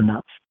sensitive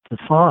enough to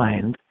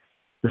find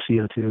the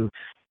CO2,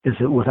 is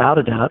that without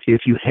a doubt,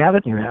 if you have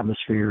it in your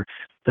atmosphere,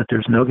 that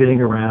there's no getting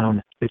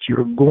around, that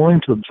you're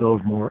going to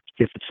absorb more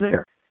if it's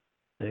there.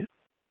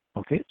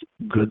 Okay, it's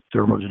a good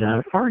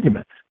thermodynamic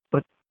argument.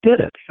 But did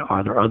it?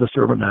 Are there other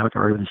thermodynamic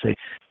arguments that say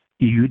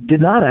you did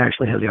not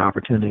actually have the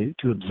opportunity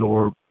to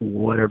absorb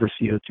whatever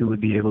CO2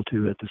 would be able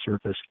to at the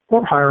surface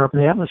or higher up in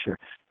the atmosphere?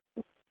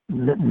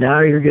 Now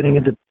you're getting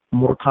into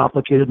more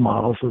complicated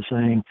models of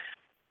saying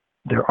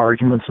there are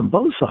arguments on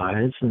both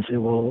sides and say,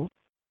 well,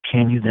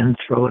 can you then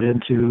throw it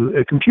into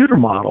a computer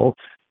model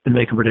and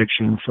make a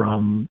prediction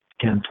from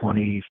 10,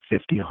 20,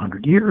 50,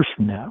 100 years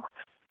from now?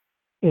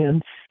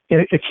 And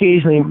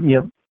occasionally,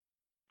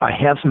 I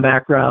have some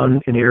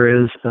background in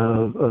areas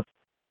of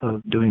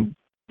doing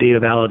data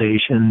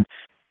validation,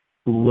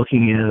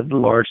 looking at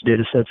large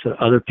data sets that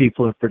other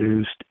people have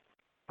produced.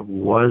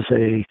 Was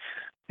a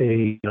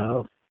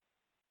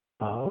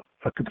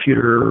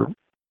computer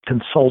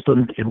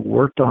consultant and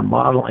worked on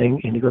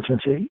modeling, and he goes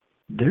and say,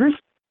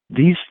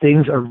 these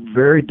things are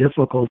very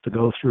difficult to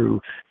go through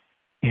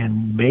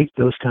and make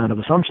those kind of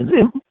assumptions.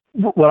 And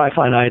what I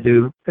find I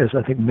do, as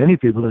I think many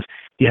people, is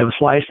you have a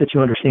slice that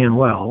you understand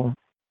well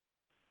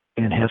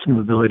and have some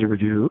ability to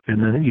review,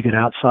 and then you get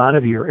outside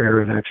of your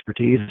area of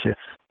expertise and say,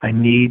 I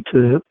need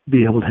to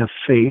be able to have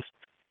faith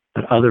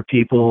that other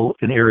people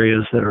in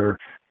areas that are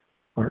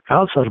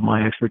outside of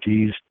my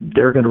expertise,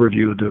 they're going to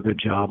review and do a good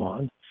job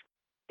on.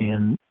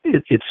 And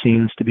it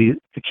seems to be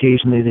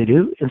occasionally they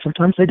do, and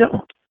sometimes they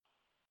don't.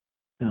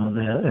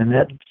 And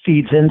that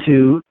feeds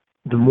into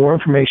the more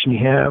information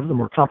you have, the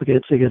more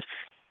complicated it gets.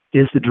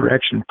 Is the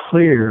direction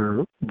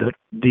clear that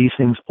these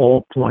things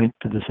all point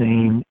to the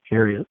same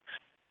area?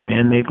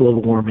 Man-made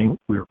global warming,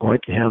 we're going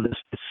to have this.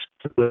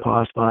 It's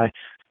caused by,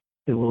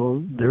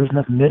 well, there's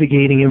enough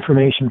mitigating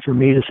information for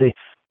me to say,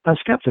 I'm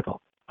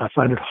skeptical. I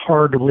find it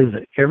hard to believe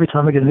that every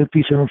time I get a new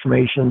piece of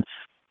information,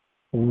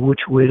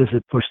 which way does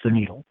it push the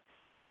needle?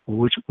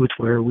 Which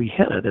way are we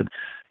headed?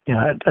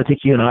 And I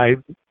think you and I,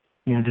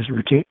 just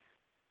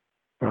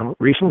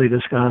recently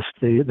discussed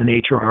the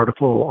Nature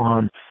article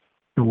on,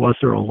 was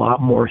there a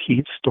lot more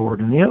heat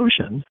stored in the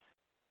ocean?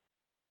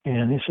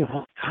 And they said,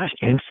 well, gosh,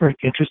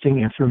 interesting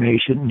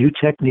information, new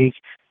technique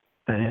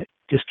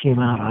just came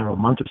out, I don't know, a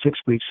month or 6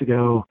 weeks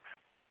ago,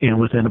 and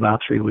within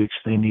about 3 weeks,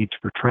 they need to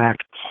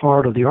retract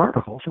part of the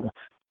article. So,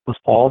 was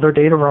all their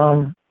data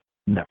wrong?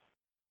 No.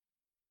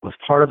 Was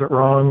part of it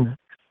wrong?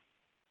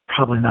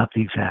 Probably not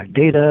the exact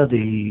data.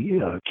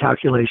 The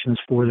calculations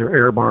for their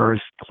error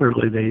bars,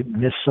 clearly they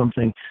missed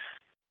something.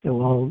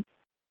 Well,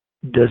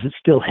 does it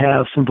still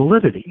have some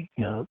validity?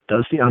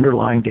 Does the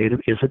underlying data,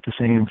 is it the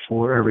same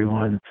for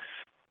everyone?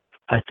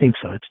 I think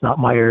so. It's not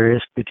my area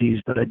of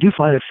expertise, but I do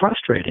find it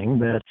frustrating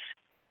that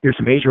here's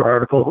a major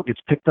article,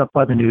 it's picked up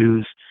by the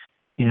news,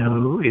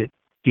 it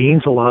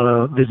gains a lot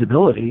of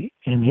visibility,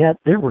 and yet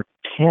there were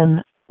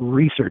 10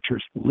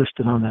 researchers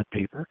listed on that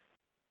paper.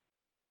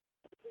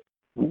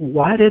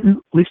 Why didn't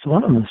at least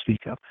one of them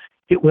speak up?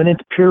 It went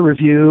into peer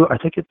review. I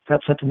think it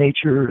got sent to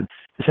Nature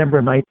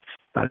December 9th,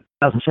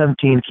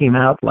 2017, came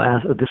out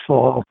this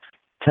fall,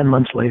 10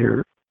 months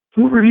later.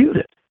 Who reviewed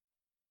it?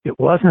 It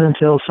wasn't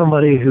until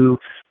somebody who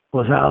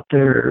was out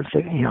there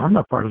saying, I'm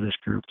not part of this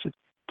group. So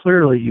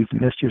clearly you've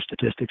missed your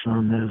statistics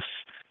on this.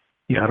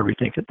 You got to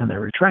rethink it, and they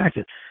retract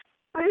it.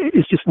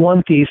 It's just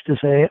one piece to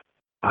say,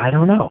 I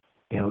don't know.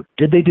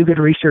 Did they do good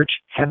research?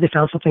 Have they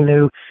found something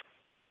new?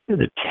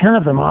 The 10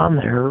 of them on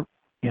there,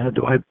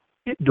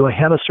 do I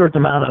have a certain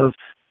amount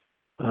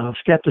of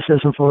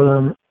skepticism for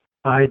them?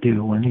 I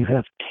do. When you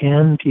have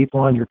 10 people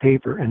on your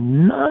paper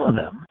and none of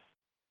them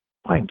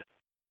find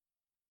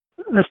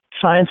it.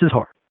 Science is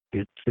hard.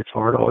 It's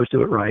hard to always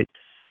do it right.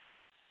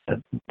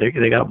 They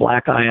got a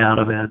black eye out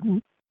of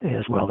it,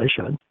 as well they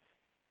should.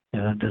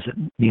 Does it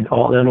mean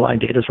all the underlying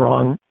data is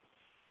wrong?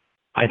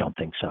 I don't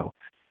think so.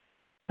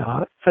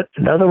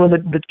 Another one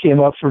that came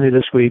up for me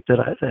this week that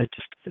I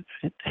just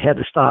had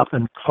to stop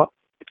and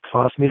it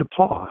caused me to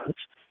pause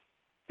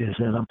is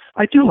that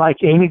I do like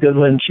Amy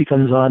Goodwin. She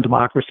comes on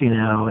Democracy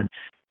Now,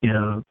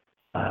 and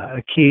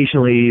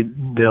occasionally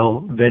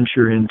they'll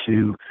venture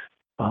into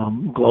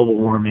global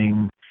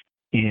warming.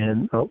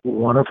 And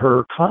one of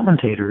her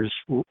commentators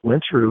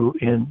went through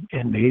and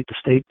made the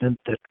statement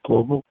that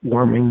global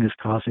warming is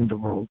causing the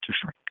world to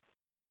shrink.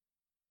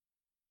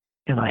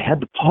 And I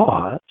had to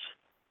pause,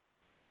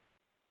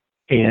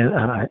 and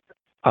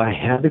I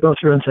had to go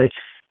through and say,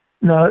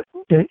 no,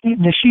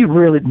 she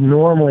really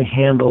normally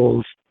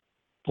handles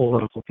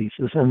political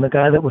pieces. And the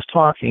guy that was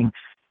talking,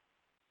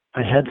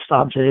 I had to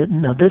stop and say,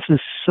 no, this is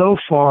so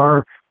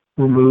far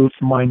removed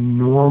from my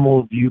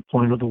normal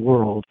viewpoint of the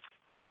world.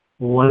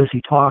 What is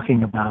he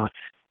talking about?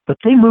 But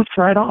they moved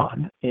right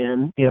on.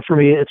 And for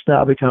me, it's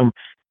now become,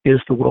 is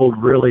the world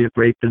really a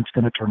grape that's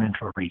going to turn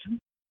into a raisin?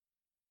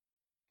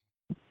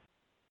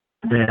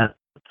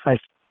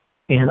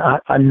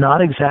 I'm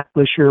not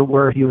exactly sure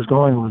where he was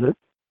going with it,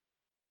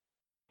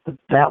 but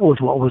that was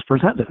what was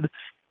presented.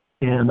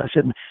 And I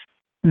said,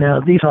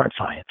 now these aren't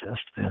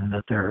scientists, and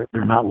that they're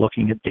not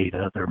looking at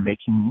data. They're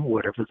making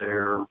whatever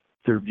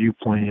their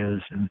viewpoint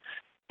is, and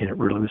it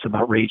really was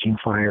about raging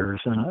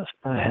fires. And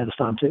I had to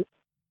stop too.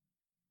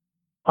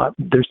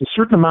 There's a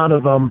certain amount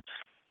of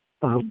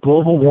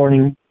global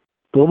warming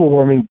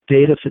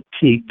data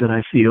fatigue that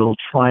I feel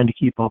trying to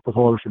keep up with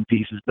all different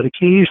pieces. But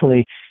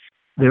occasionally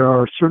there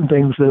are certain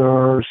things that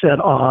are said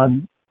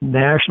on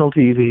national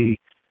TV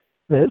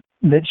that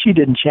she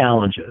didn't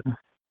challenge it.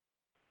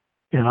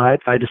 And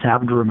I just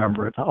happened to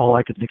remember it. All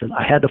I could think is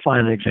I had to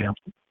find an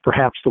example.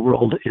 Perhaps the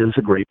world is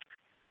a grape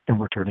and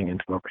we're turning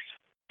into a raisin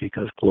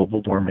because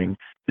global warming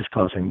is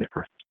causing the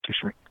Earth to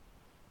shrink.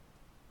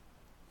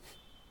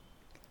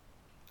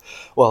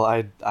 Well,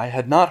 I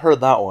had not heard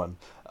that one,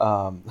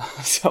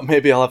 so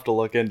maybe I'll have to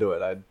look into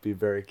it. I'd be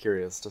very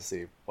curious to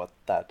see what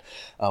that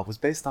was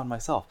based on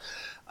myself.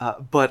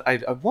 But I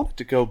wanted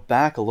to go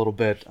back a little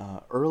bit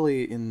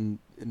early in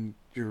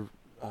your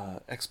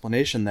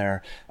explanation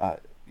there.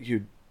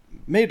 You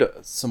made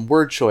some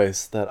word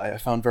choice that I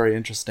found very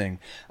interesting.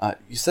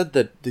 You said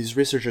that these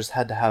researchers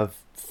had to have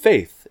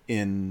faith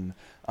in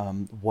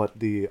what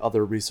the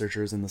other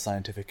researchers in the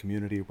scientific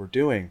community were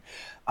doing.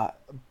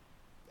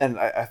 And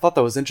I thought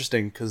that was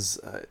interesting because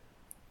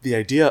the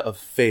idea of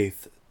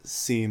faith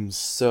seems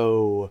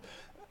so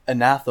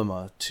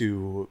anathema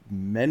to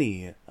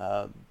many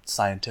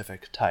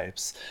scientific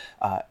types.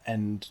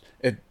 And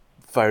if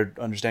I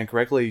understand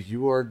correctly,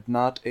 you are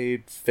not a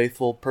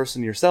faithful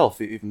person yourself,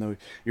 even though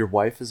your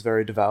wife is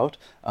very devout,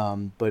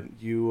 but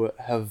you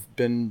have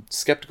been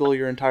skeptical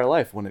your entire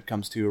life when it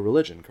comes to your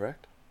religion,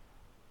 correct?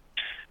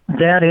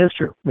 That is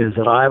true, is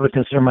that I would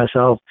consider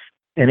myself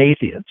an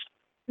atheist,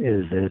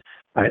 is that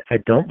I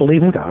don't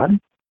believe in God,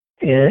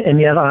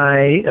 and yet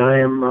I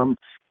am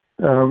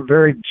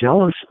very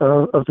jealous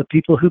of the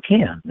people who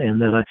can, and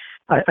that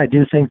I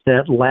do think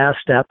that last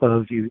step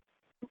of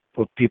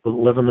people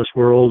that live in this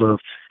world of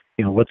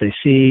what they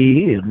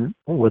see and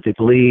what they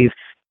believe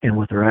and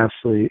what they're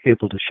absolutely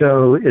able to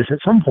show is at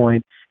some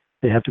point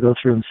they have to go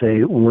through and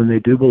say when they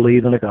do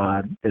believe in a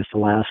God, is the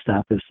last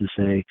step is to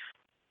say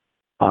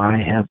I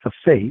have the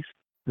faith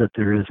that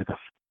there is a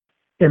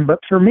God, but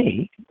for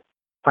me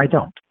I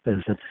don't.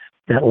 Is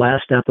that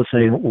last step of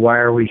saying, why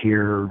are we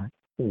here?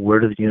 Where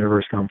did the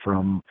universe come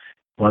from?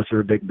 Was there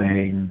a Big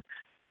Bang?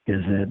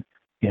 Is it,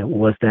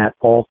 was that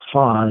all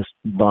caused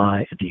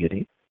by a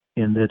deity?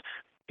 And that,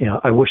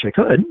 I wish I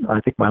could. I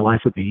think my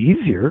life would be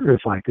easier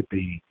if I could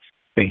be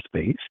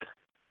faith-based.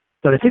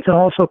 But I think that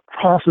also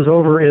crosses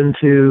over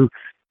into,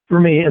 for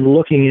me, in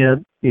looking at,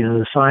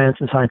 the science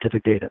and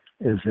scientific data,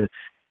 is that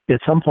at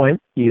some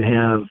point you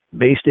have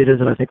base data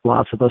that I think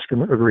lots of us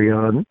can agree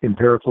on,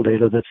 empirical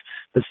data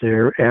that's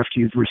there after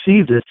you've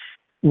received it,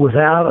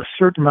 without a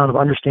certain amount of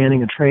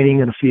understanding and training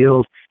in a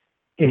field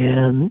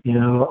and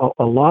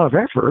a lot of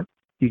effort.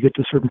 You get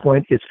to a certain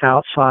point, it's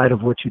outside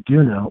of what you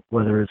do know,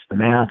 whether it's the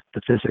math,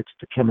 the physics,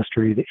 the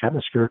chemistry, the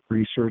atmospheric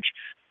research,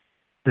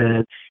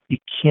 that you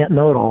can't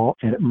know it all,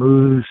 and it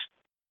moves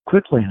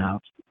quickly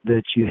enough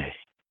that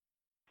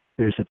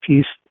there's a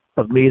piece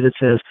of me that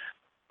says,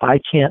 I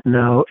can't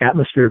know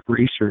atmospheric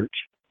research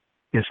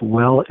as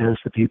well as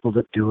the people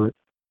that do it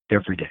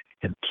every day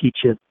and teach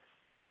it,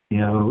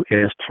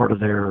 as part of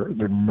their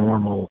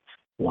normal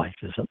life.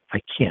 I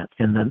can't.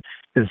 And then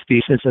there's a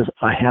piece that says,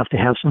 I have to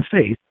have some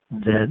faith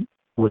that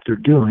what they're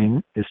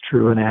doing is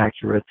true and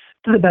accurate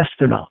to the best of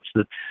their knowledge,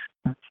 that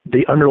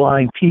the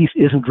underlying piece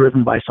isn't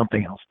driven by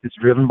something else. It's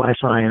driven by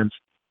science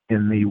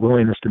and the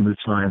willingness to move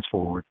science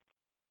forward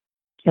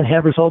and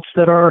have results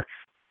that are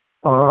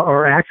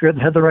accurate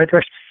and head the right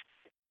direction.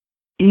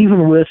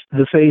 Even with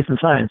the faith in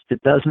science,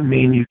 it doesn't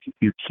mean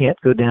you can't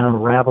go down a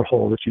rabbit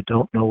hole that you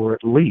don't know where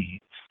it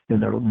leads.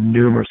 And there are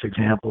numerous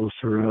examples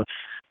through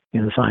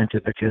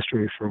scientific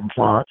history, from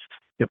Pons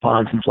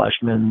and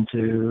Fleischmann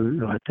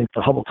to I think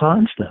the Hubble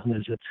constant.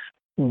 Is it,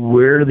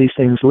 where do these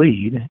things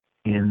lead?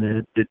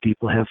 and that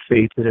people have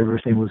faith that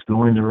everything was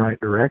going the right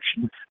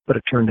direction, but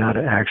it turned out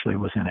it actually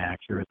was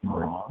inaccurate and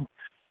wrong.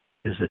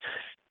 Is that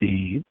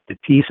the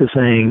piece of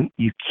saying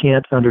you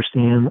can't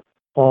understand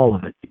all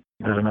of it,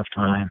 not enough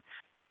time,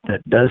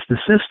 that does the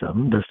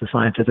system, does the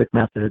scientific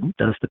method,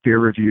 does the peer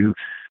review,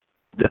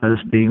 does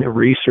being a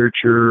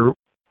researcher,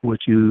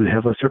 which you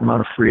have a certain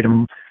amount of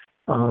freedom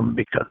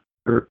because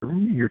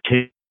you're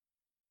taking,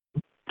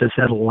 does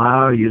that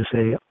allow you to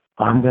say,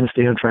 I'm going to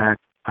stay on track,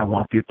 I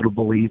want people to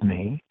believe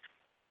me,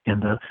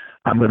 and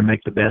I'm going to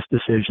make the best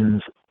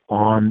decisions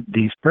on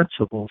these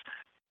principles?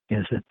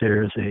 Is that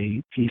there's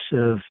a piece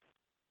of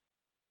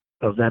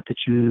that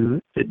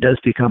it does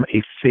become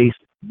a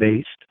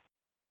faith-based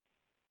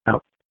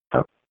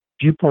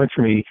viewpoint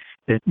for me,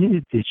 that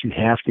you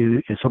have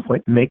to at some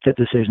point make that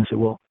decision and say,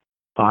 well,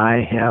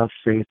 I have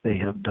faith they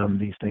have done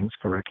these things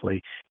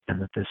correctly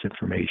and that this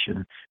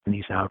information and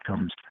these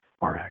outcomes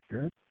are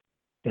accurate.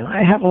 And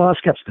I have a lot of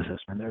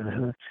skepticism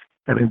there.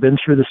 Having been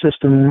through the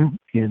system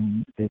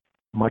in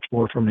much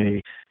more from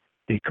a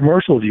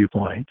commercial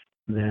viewpoint,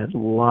 that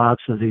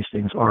lots of these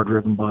things are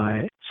driven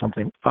by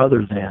something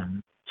other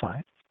than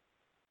science,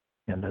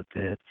 and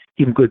that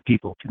even good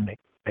people can make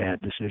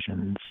bad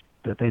decisions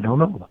that they don't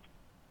know about.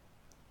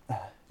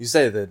 You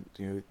say that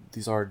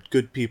these are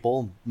good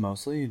people,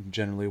 mostly,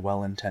 generally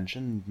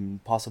well-intentioned,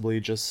 and possibly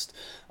just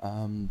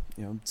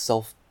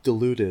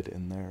self-deluded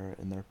in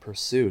their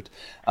pursuit.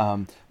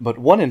 But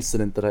one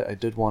incident that I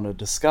did want to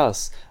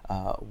discuss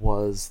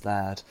was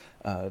that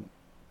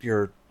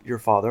your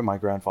father, my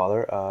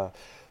grandfather,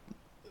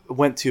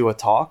 went to a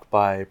talk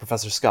by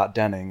Professor Scott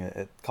Denning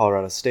at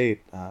Colorado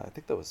State. I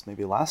think that was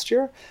maybe last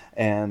year.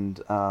 And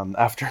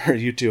after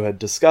you two had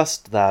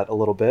discussed that a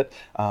little bit,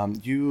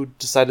 you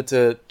decided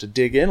to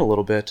dig in a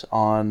little bit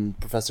on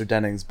Professor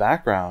Denning's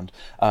background.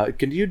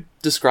 Can you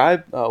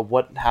describe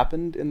what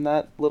happened in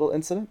that little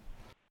incident?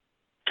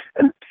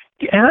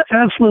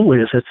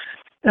 Absolutely.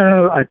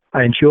 I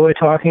enjoy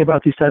talking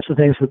about these types of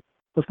things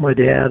with my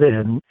dad,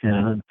 and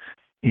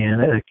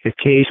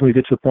occasionally we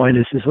get to the point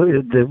is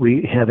that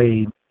we have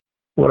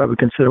what I would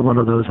consider one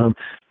of those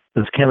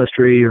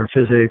chemistry or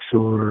physics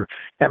or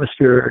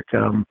atmospheric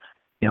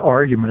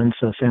arguments,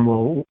 saying,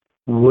 well,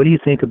 what do you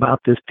think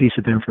about this piece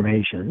of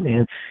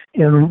information?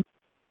 And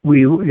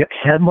we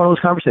had one of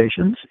those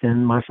conversations,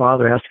 and my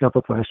father asked a couple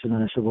of questions,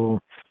 and I said,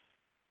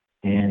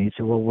 and he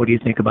said, well, what do you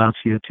think about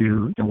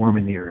CO2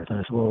 warming the earth? And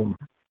I said, well,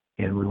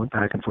 and we went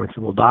back and forth.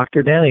 So, well,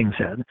 Dr. Denning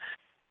said,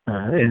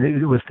 and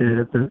it was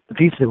the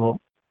piece said, well,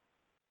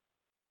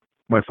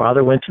 my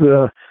father went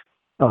to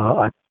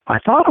I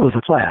thought it was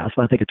a class,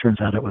 but I think it turns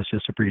out it was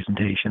just a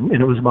presentation.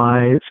 And it was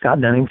by Scott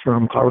Denning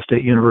from Colorado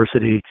State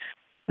University.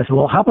 I said,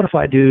 well, how about if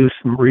I do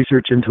some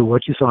research into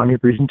what you saw in your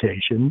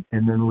presentation,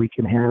 and then we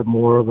can have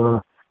more of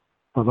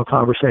a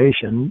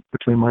conversation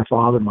between my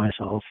father and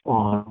myself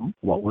on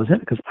what was it,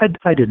 because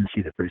I didn't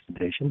see the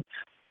presentation.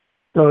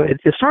 So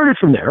it started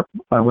from there.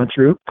 I went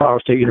through.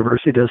 Colorado State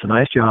University does a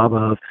nice job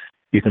of,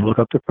 you can look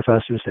up the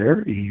professors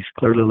there. He's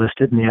clearly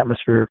listed in the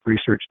Atmospheric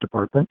Research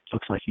Department.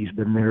 Looks like he's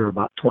been there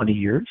about 20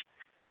 years.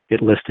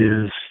 It lists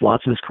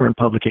lots of his current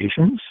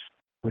publications,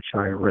 which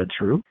I read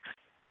through.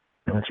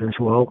 And it says,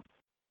 well,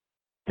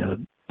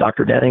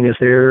 Dr. Denning is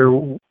there.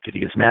 Did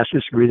he get his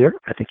master's degree there?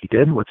 I think he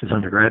did. What's his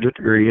undergraduate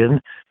degree in?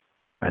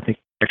 I think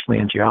actually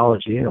in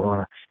geology.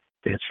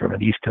 It's from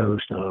an East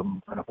Coast, I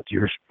don't know if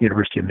it's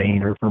University of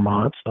Maine or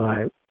Vermont. So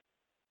I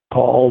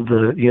called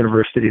the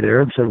university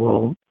there and said,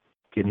 well,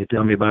 can you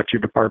tell me about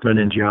your department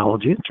in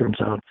geology? It turns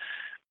out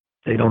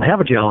they don't have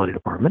a geology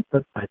department,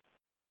 but I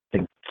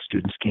think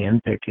students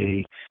can pick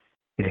an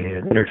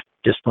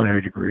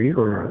interdisciplinary degree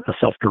or a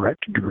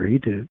self-directed degree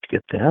to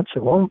get that.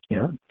 So, well,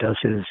 does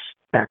his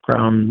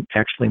background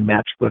actually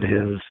match what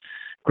his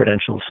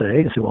credentials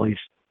say? I said, well,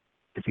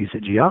 if he's a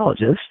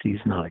geologist,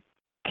 he's not a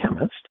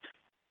chemist.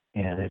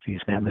 And if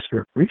he's an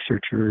atmospheric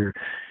researcher,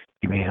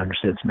 you may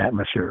understand some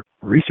atmospheric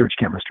research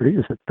chemistry,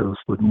 is that those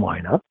wouldn't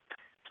line up.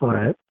 So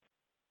I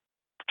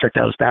checked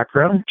out his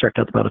background, checked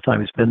out the amount of time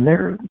he's been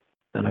there.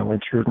 Then I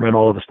went through and read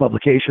all of his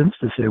publications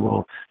to say,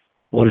 well,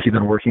 what has he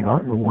been working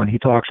on? When he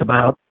talks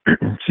about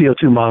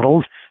CO2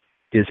 models,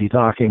 is he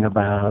talking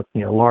about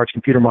large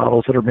computer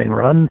models that are being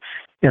run?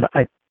 And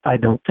I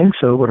don't think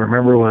so. What I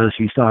remember was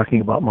he's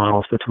talking about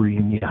models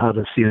between how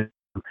the CO2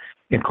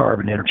 and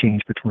carbon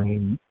interchange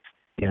between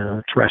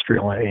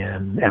terrestrial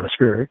and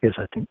atmospheric. Is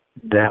I think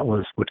that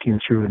was what came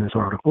through in his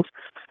articles.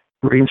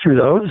 Reading through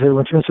those, I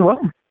went through and said,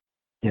 well,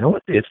 you know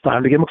what? It's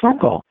time to give him a phone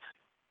call.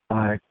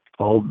 I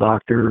called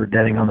Dr.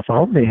 Denning on the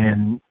phone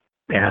and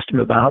asked him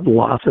about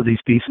lots of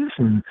these pieces.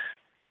 And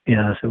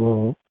I said,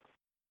 well,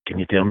 can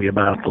you tell me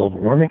about global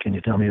warming? Can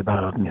you tell me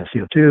about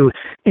CO2?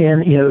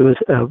 And it was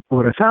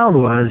what I found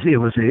was it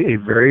was a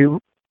very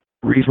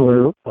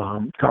reasonable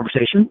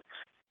conversation.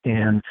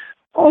 And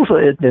also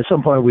at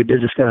some point we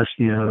did discuss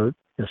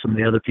some of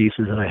the other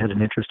pieces that I had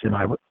an interest in.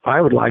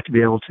 I would like to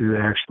be able to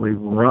actually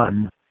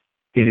run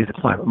any of the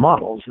climate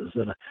models. Is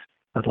that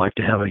I'd like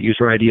to have a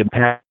user ID and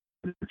path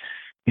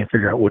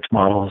figure out which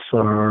models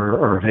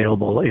are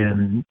available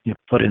and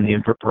put in the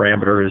input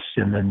parameters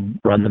and then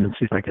run them and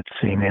see if I get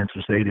the same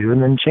answers they do,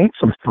 and then change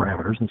some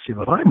parameters and see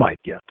what I might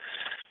get.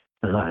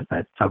 And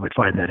I would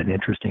find that an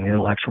interesting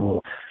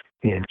intellectual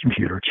and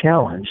computer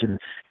challenge. And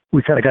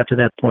we kind of got to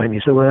that point, and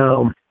he said,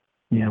 well,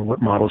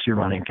 what models you're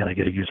running, can I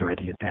get a user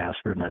ID and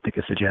password? And I think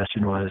a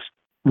suggestion was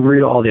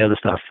read all the other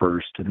stuff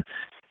first, and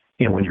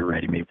when you're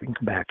ready, maybe we can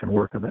come back and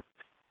work on it.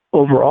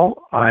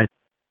 Overall, I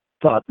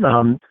thought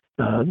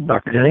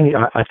Dr. Denning,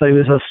 I thought he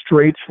was a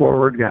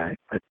straightforward guy.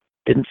 I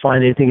didn't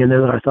find anything in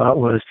there that I thought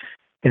was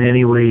in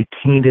any way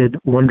tainted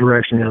one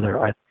direction or the other.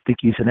 I think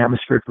he's an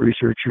atmospheric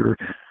researcher,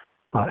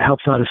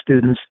 helps out his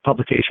students,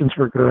 publications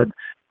were good.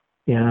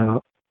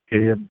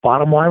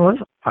 Bottom line was,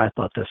 I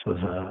thought this was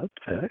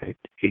a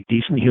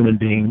decent human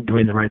being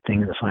doing the right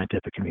thing in the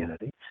scientific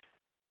community.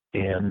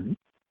 And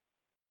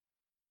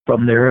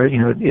from there,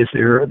 is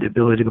there the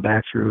ability to go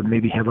back through and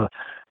maybe have a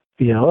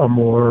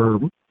more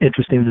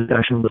interesting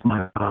discussion with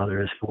my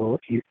father? As well,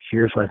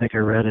 here's what I think I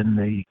read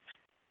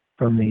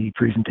from the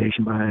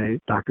presentation by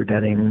Dr.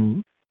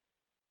 Denning.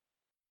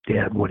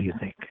 Dad, what do you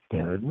think?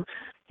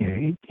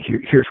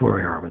 Here's where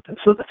we are with this.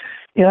 So,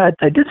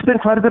 I did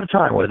spend quite a bit of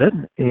time with it,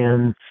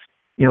 and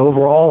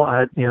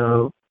overall,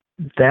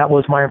 that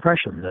was my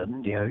impression. That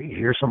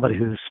here's somebody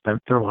who's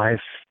spent their life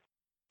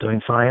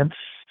doing science,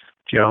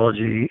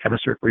 geology,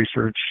 atmospheric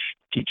research,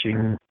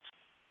 teaching,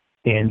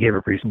 and gave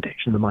a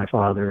presentation to my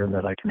father, and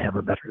that I can have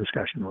a better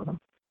discussion with him.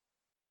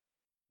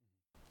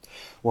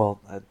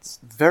 Well, that's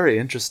very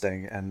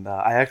interesting, and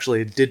I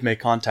actually did make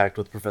contact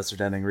with Professor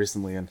Denning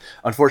recently, and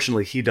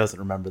unfortunately he doesn't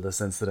remember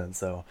this incident,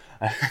 so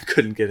I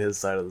couldn't get his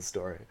side of the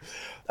story.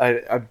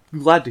 I'm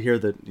glad to hear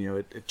that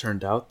it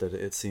turned out that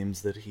it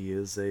seems that he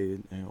is a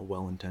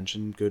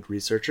well-intentioned, good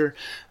researcher.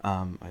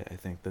 I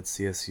think that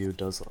CSU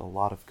does a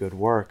lot of good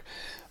work,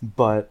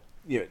 but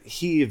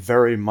he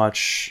very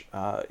much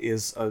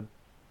is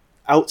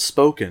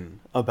outspoken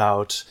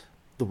about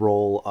the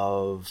role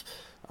of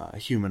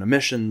human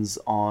emissions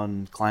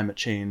on climate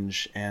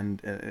change,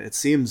 and it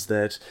seems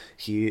that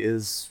he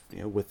is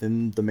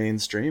within the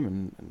mainstream,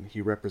 and he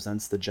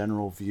represents the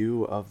general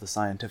view of the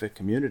scientific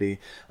community.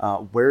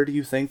 Where do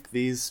you think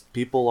these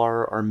people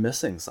are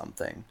missing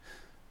something?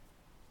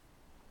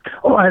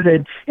 Oh, I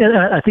did, and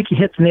I think you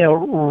hit the nail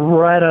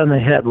right on the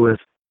head with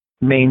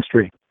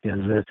mainstream.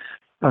 When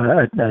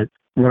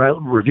I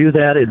review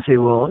that and say,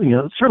 well,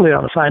 certainly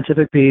on a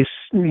scientific piece,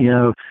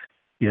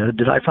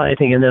 did I find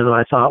anything in there that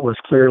I thought was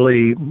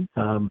clearly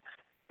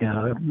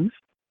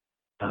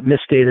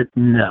misstated?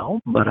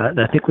 No. But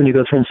I think when you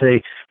go through and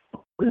say,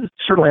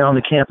 certainly on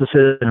the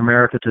campuses in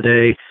America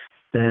today,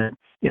 that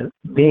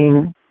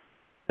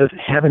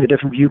having a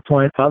different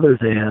viewpoint other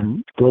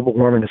than global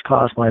warming is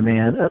caused by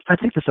man, I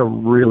think it's a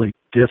really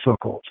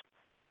difficult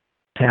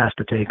task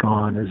to take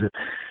on. Is it,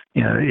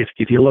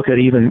 if you look at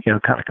even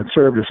kind of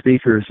conservative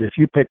speakers, if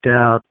you picked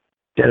out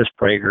Dennis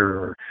Prager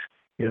or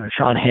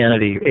Sean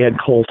Hannity, Ann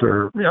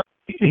Coulter,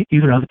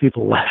 even other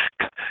people left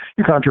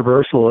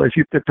controversial. If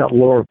you picked out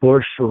Laura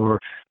Bush or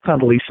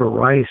Condoleezza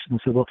Rice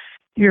and said, well,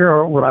 here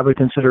are what I would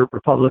consider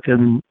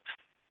Republican,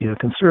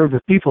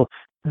 conservative people,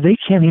 they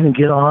can't even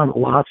get on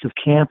lots of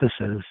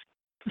campuses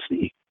to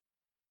speak.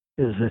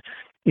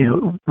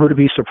 Would it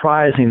be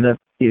surprising that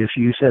if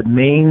you said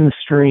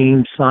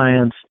mainstream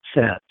science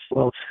says,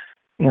 well,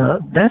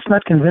 that's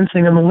not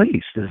convincing in the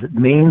least. Is it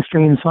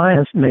mainstream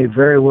science may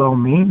very well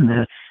mean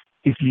that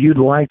if you'd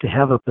like to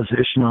have a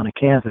position on a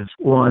campus,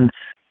 one,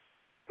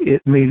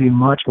 it may be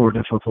much more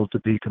difficult to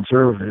be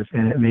conservative,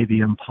 and it may be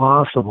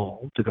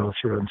impossible to go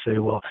through and say,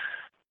 well,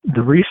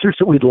 the research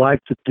that we'd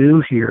like to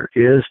do here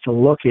is to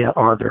look at,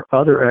 are there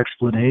other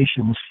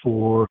explanations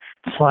for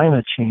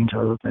climate change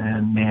other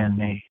than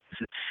man-made?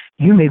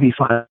 You may be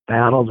fighting a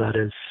battle that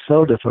is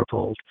so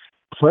difficult,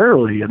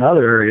 clearly in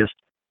other areas,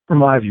 from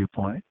my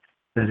viewpoint,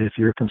 that if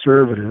you're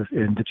conservative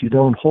and if you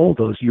don't hold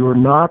those, you're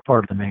not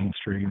part of the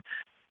mainstream.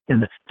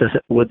 And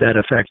would that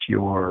affect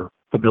your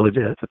ability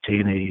to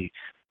obtain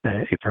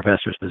a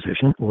professor's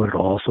position? Would it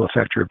also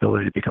affect your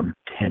ability to become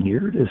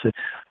tenured? Is it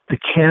the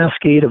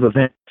cascade of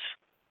events,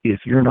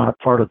 if you're not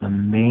part of the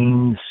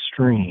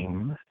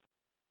mainstream,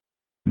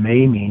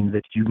 may mean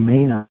that you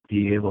may not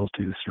be able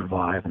to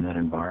survive in that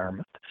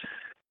environment?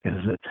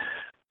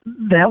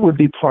 That would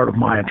be part of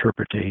my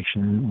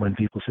interpretation when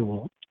people say,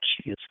 well,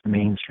 gee, it's the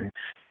mainstream.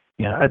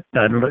 I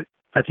don't know.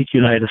 I think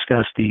you and I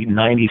discussed the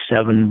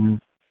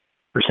 97%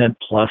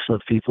 plus of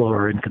people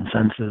are in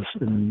consensus,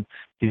 and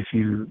if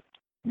you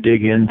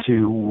dig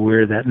into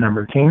where that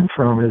number came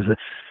from, is that,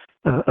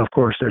 of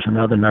course, there's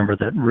another number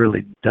that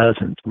really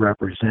doesn't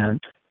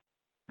represent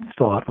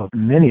thought of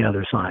many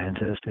other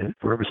scientists. It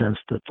represents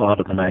the thought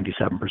of the 97%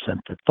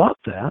 that thought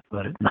that,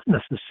 but it's not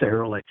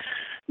necessarily,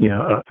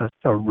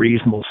 a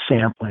reasonable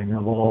sampling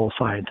of all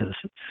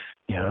scientists,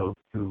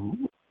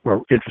 who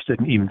were interested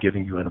in even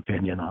giving you an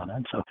opinion on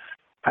it. So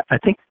I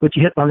think what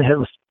you hit on the head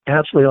was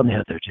absolutely on the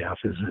head there, Jeff,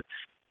 is that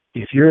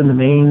if you're in the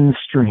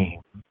mainstream,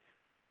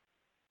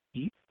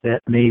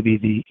 that may be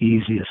the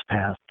easiest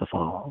path to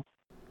follow.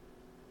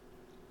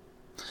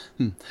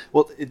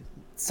 Well, it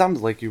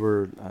sounded like you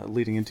were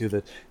leading into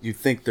that you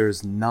think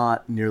there's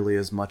not nearly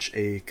as much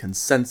a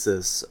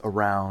consensus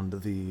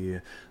around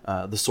the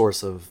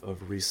source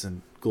of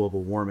recent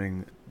global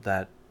warming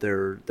that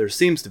there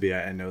seems to be.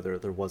 I know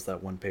there was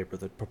that one paper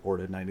that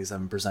purported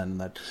 97%,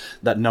 and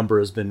that number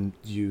has been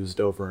used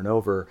over and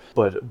over.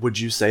 But would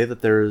you say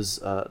that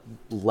there's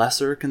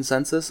lesser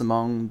consensus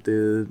among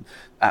the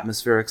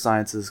atmospheric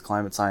sciences,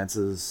 climate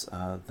sciences,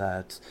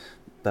 that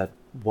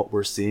what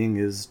we're seeing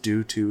is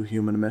due to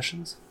human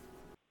emissions?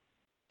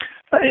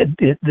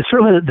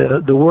 Certainly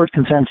the word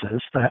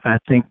consensus, I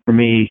think for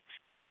me,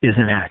 is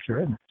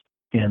inaccurate,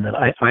 in that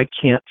I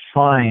can't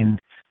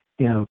find,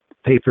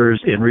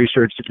 papers and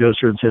research that goes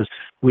through and says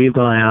we've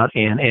gone out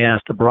and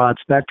asked a broad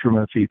spectrum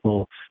of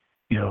people,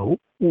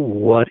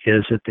 what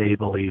is it they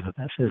believe in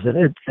this? Is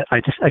it?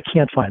 I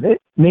can't find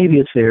it. Maybe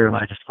it's there, and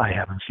I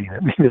haven't seen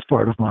it. Maybe it's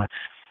part of my,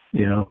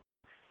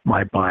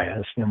 my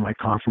bias, my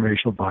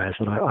confirmational bias,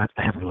 that I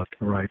haven't looked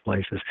in the right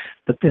places.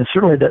 But then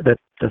certainly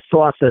the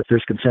thought that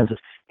there's consensus,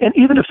 and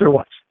even if there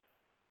was,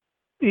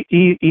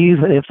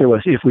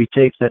 if we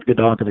take that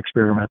Gedanken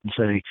experiment and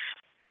say,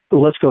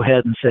 let's go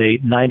ahead and say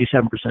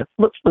 97%.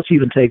 Let's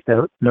even take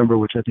that number,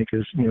 which I think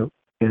is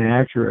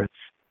inaccurate.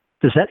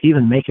 Does that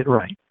even make it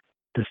right?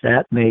 Does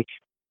that make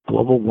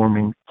global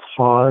warming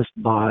caused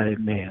by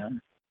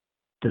man?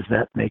 Does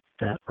that make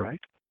that right?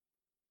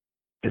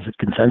 Is it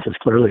consensus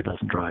clearly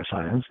doesn't drive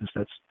science?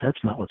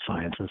 That's not what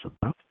science is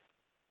about.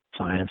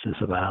 Science is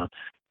about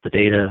the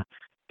data,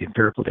 the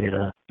empirical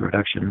data, the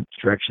direction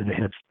it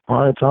heads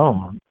on its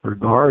own,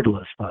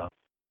 regardless of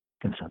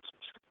consensus.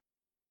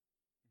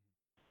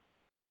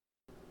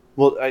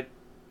 Well,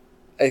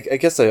 I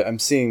guess I'm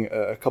seeing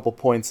a couple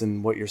points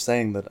in what you're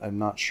saying that I'm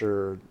not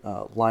sure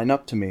line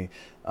up to me.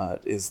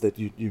 Is that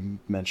you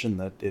mentioned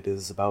that it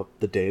is about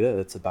the data,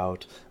 it's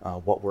about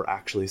what we're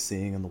actually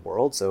seeing in the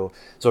world. So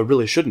it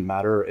really shouldn't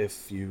matter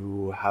if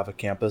you have a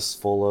campus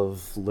full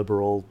of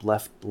liberal,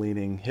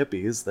 left-leaning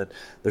hippies, that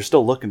they're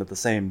still looking at the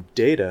same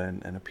data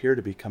and appear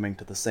to be coming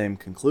to the same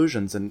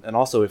conclusions. And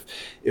also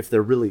if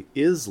there really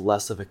is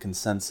less of a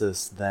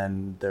consensus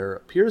than there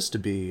appears to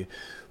be,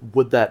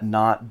 would that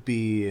not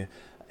be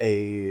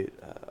a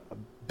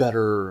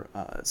better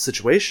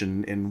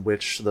situation in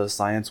which the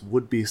science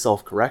would be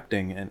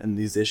self-correcting, and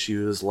these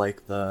issues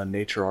like the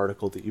Nature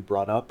article that you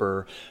brought up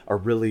are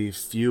really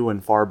few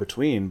and far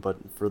between, but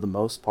for the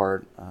most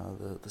part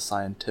the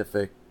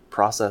scientific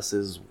process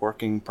is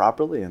working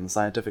properly and the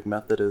scientific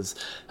method is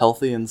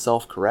healthy and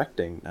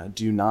self-correcting?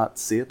 Do you not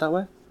see it that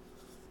way?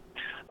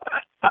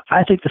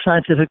 I think the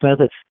scientific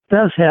method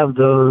does have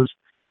those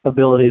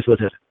abilities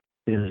with it.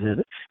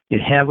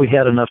 Have we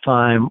had enough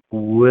time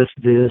with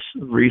this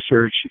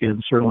research,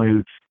 and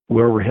certainly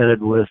where we're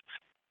headed with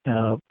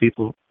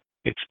people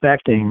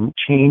expecting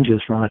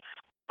changes from it?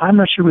 I'm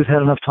not sure we've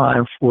had enough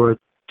time for it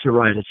to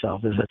right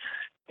itself. Is it?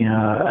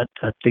 I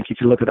think if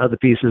you look at other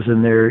pieces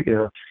in there,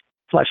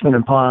 Flexman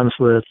and Pons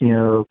with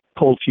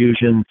cold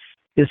fusion,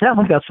 that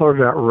one got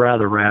sorted out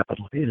rather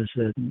rapidly.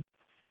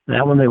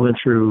 That one they went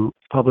through,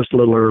 published a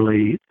little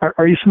early.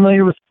 Are you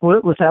familiar with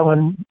that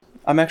one?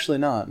 I'm actually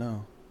not.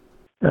 No.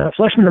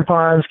 Flexman and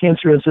Pons came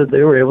through and said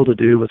they were able to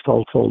do what's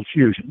called cold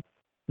fusion.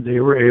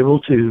 They were able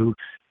to,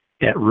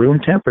 at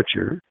room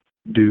temperature,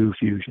 do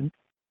fusion.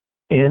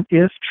 And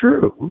if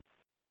true,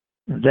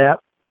 that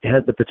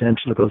had the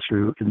potential to go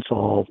through and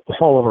solve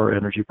all of our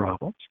energy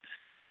problems.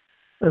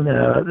 And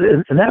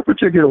in that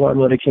particular one,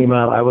 when it came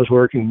out, I was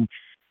working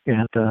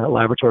at the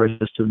Laboratory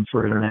System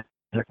for Internet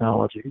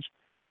Technologies.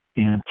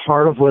 And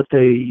part of what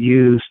they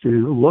used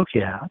to look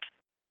at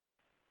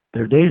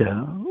their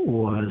data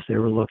was they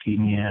were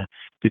looking at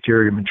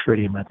deuterium and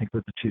tritium, I think,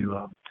 were the two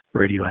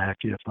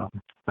radioactive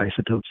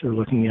isotopes they were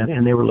looking at,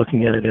 and they were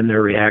looking at it in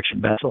their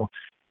reaction vessel.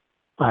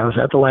 I was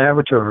at the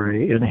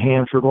laboratory in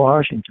Hanford,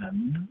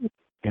 Washington,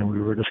 and we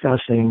were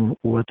discussing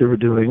what they were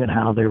doing and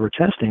how they were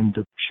testing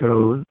to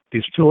show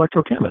these two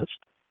electrochemists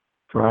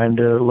trying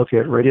to look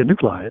at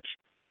radionuclides.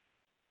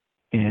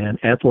 And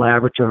at the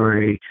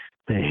laboratory,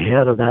 the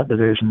head of that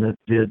division that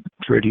did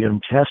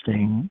tritium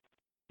testing,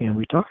 and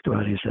we talked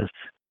about it, he says,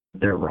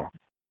 they're wrong.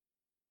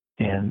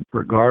 And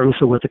regardless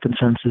of what the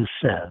consensus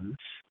says,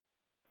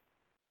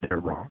 they're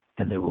wrong,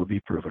 and they will be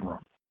proven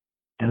wrong.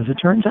 And as it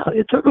turns out,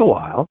 it took a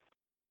while.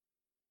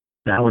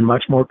 That one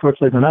much more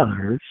quickly than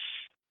others,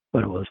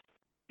 but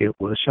it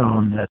was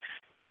shown that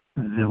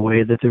the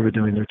way that they were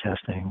doing their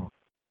testing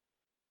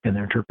and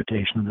their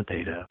interpretation of the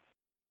data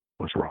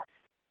was wrong.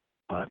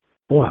 But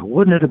boy,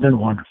 wouldn't it have been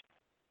wonderful?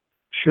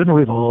 Shouldn't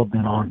we have all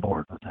been on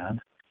board with that?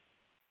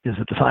 Is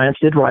that the science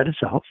did right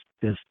itself,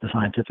 is the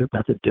scientific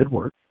method did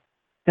work.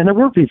 And there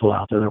were people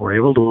out there that were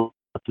able to look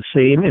at the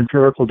same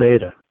empirical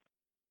data,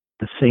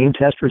 the same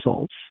test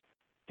results,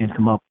 and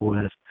come up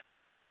with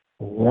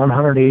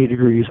 180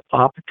 degrees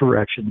opposite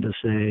direction to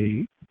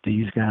say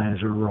these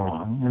guys are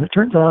wrong. And it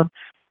turns out,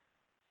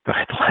 the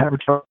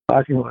laboratory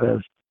talking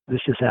with,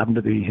 this just happened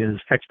to be his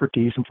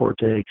expertise and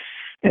forte,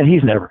 and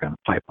he's never going to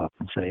pipe up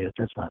and say it.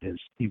 That's not his.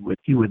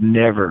 He would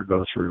never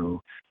go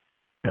through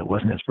It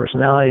wasn't his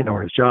personality,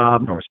 nor his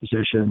job, nor his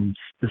position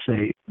to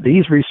say,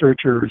 these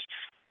researchers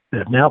that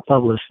have now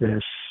published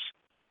this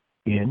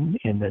in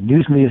the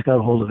news media's got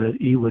a hold of it,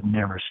 he would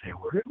never say a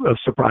word. It was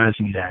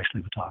surprising he'd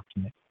actually would talk to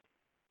me.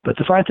 But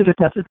the scientific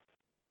method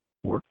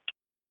worked.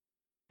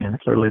 And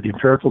clearly the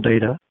empirical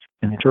data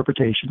and the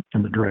interpretation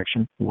and the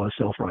direction was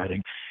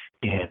self-writing.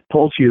 And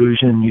cold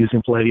fusion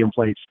using palladium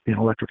plates in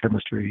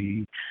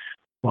electrochemistry,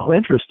 while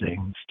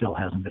interesting, still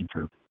hasn't been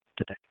proven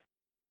today.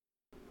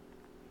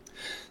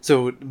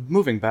 So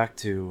moving back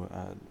to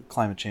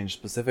climate change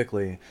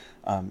specifically,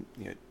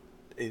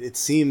 it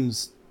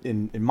seems,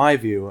 in my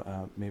view,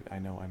 maybe I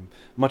know I'm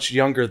much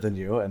younger than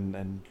you,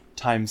 and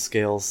time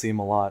scales seem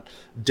a lot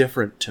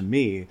different to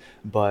me,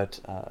 but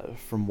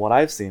from what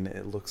I've seen,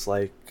 it looks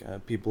like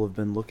people have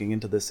been looking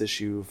into this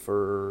issue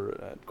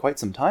for quite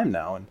some time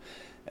now,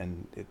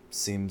 and it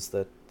seems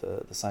that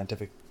the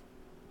scientific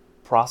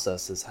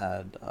process has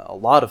had a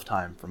lot of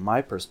time from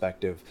my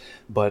perspective.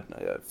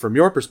 But from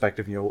your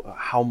perspective,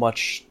 how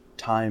much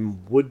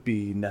time would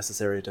be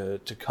necessary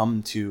to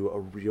come to a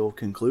real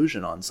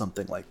conclusion on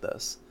something like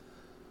this?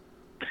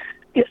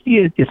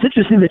 It's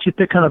interesting that you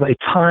pick kind of a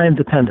time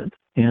dependent,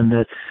 and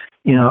that,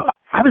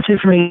 I would say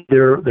for me,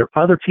 there are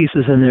other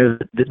pieces in there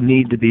that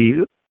need to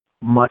be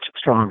much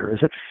stronger. Is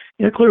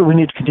that, clearly we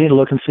need to continue to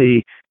look and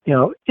see,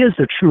 is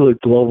there truly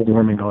global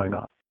warming going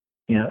on?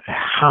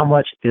 How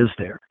much is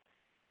there?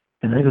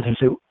 And then they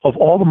say, of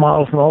all the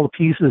models and all the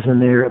pieces in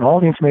there and all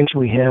the information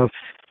we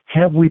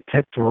have we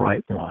picked the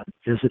right one?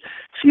 Is it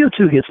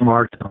CO2 gets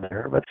marked on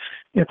there, but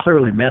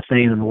clearly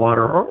methane and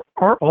water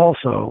are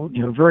also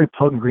very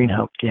potent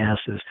greenhouse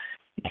gases.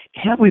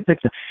 Have we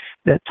picked them?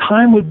 That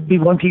time would be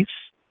one piece.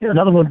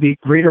 Another one would be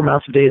greater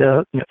amounts of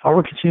data. Are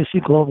we continuing to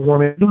see global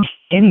warming? Do we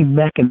have any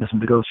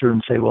mechanism to go through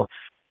and say, well,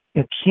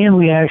 can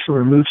we actually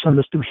remove some of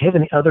this? Do we have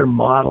any other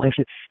modeling?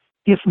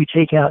 If we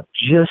take out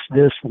just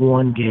this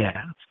one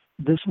gas,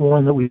 this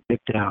one that we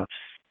picked out,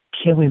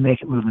 can we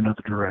make it move in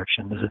another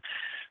direction? Is it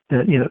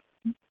that,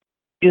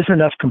 is there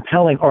enough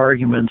compelling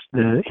arguments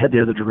that head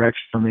the other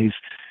direction on these?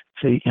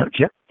 Say,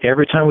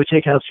 every time we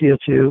take out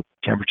CO2,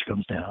 temperature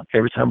comes down.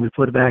 Every time we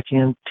put it back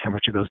in,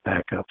 temperature goes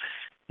back up.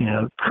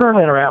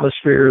 Currently in our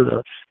atmosphere,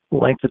 the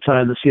length of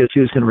time the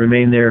CO2 is going to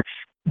remain there,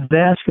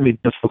 that's going to be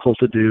difficult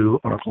to do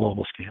on a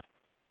global scale.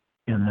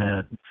 And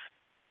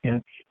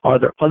then, are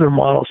there other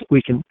models that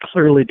we can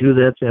clearly do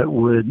that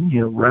would,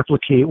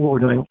 replicate what we're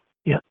doing?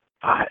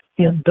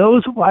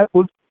 Those I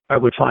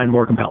would find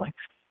more compelling,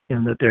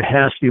 and that there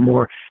has to be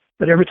more.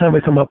 But every time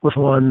we come up with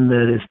one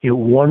that is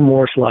one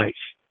more slice,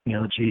 we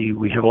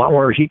have a lot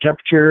more heat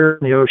temperature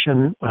in the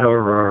ocean.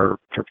 However, our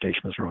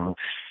interpretation is wrong.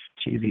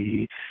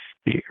 The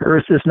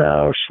Earth is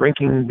now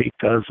shrinking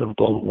because of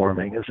global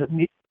warming. Is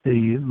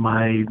it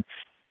my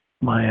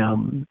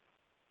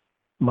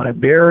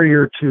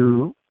barrier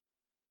to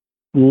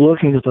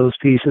looking at those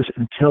pieces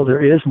until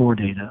there is more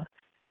data,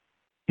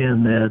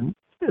 and then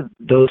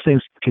those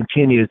things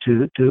continue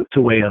to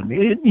weigh on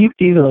me.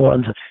 Even the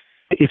ones,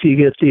 if you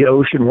get the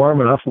ocean warm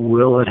enough,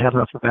 will it have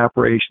enough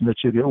evaporation that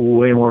you get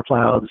way more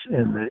clouds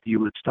and that you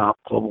would stop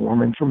global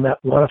warming from that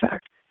one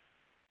effect?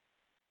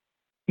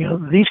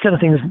 These kind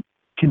of things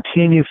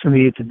continue for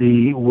me to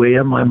be weigh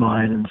on my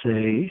mind and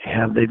say,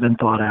 have they been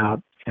thought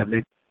out? Have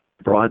they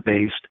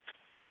broad-based?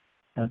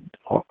 And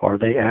are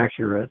they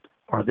accurate?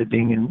 Are they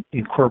being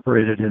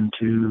incorporated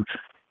into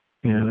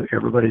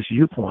everybody's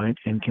viewpoint?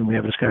 And can we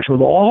have a discussion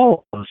with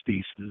all of those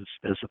pieces,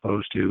 as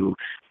opposed to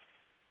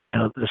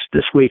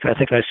this week? I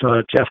think I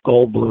saw Jeff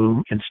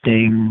Goldblum and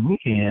Sting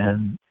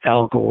and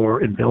Al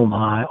Gore and Bill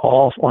Nye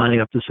all lining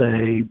up to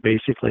say,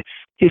 basically,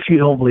 if you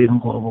don't believe in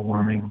global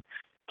warming,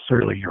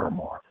 clearly you're a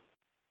moron.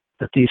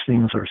 That these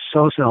things are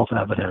so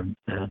self-evident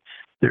that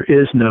there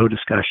is no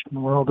discussion.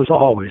 Well, there's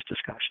always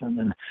discussion.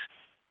 And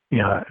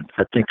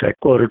I think I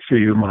quoted for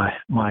you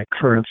my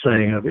current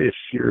saying of, if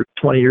you're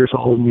 20 years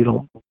old and you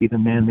don't believe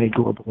in man-made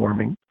global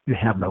warming, you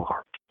have no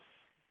heart.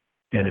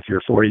 And if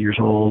you're 40 years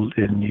old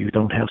and you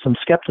don't have some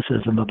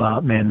skepticism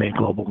about man-made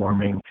global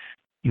warming,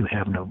 you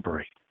have no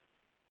brain.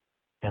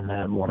 And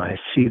then when I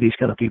see these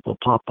kind of people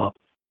pop up,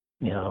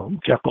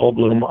 Jeff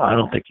Goldblum, I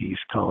don't think he's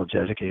college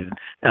educated.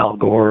 Al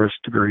Gore's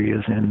degree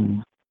is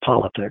in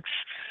politics.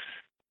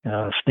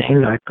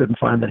 Sting, I couldn't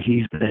find that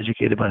he's been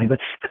educated by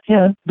anybody.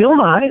 Bill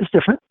Nye is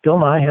different. Bill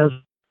Nye has,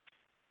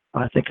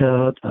 I think,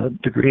 a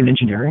degree in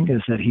engineering.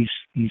 Is that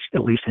he's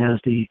at least has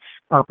the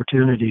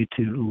opportunity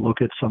to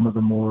look at some of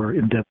the more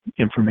in-depth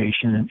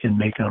information and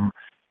make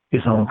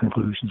his own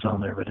conclusions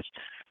on there. But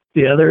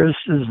the others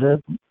is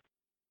that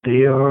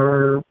they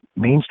are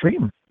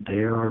mainstream. They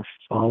are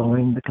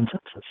following the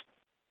consensus.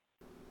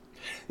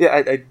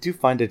 Yeah, I do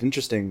find it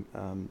interesting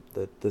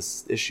that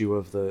this issue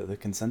of the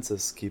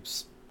consensus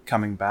keeps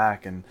coming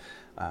back, and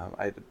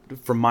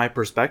From my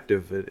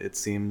perspective, it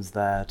seems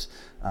that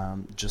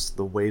just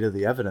the weight of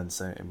the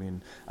evidence. I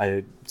mean,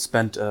 I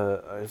spent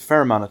a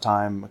fair amount of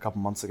time a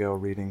couple months ago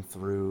reading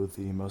through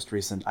the most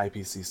recent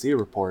IPCC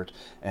report,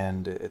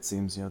 and it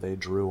seems they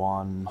drew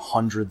on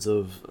hundreds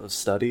of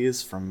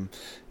studies from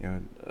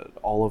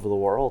all over the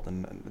world,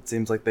 and it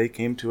seems like they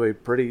came to a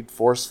pretty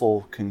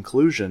forceful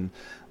conclusion.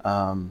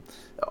 Do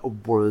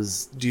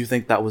you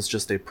think that was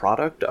just a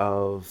product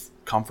of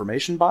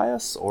confirmation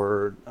bias,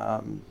 or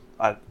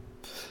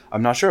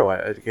I'm not sure.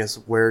 I guess,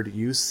 where do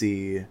you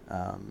see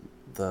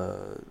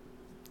the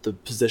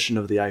position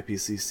of the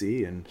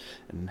IPCC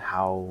and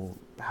how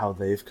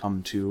they've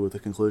come to the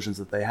conclusions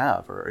that they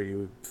have? Or are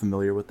you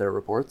familiar with their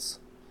reports?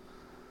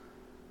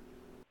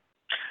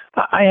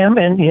 I am,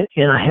 and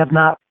I have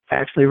not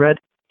actually read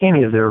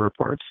any of their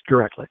reports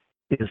directly.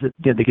 Because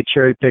they get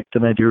cherry picked,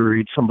 and I do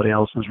read somebody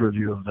else's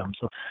review of them.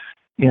 So,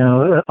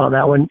 on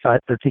that one, I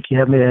think you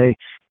have me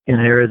in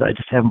an area that I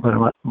just haven't put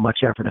much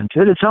effort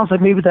into it. It sounds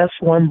like maybe that's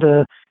one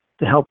to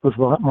help with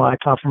my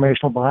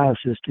confirmational bias,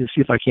 is to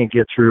see if I can't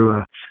get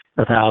through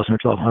 1,000 or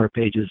 1,200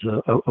 pages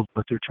of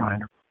what they're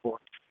trying to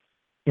report.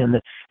 And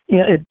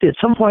at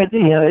some point,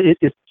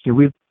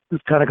 we've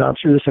kind of gone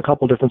through this a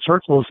couple different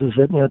circles. Is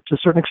that to a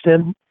certain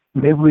extent,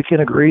 maybe we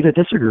can agree to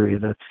disagree.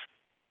 That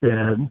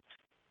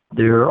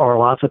there are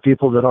lots of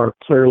people that are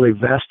clearly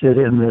vested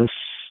in this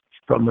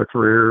from their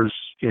careers,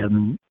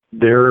 in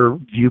their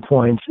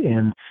viewpoints,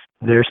 in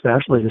their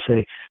specialty, to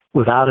say,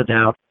 without a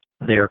doubt,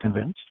 they are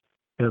convinced.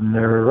 And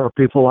there are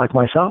people like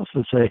myself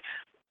that say,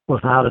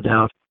 without a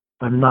doubt,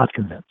 I'm not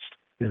convinced.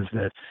 Is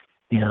that,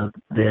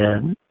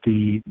 then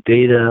the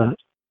data,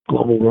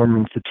 global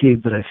warming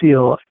fatigue that I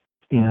feel,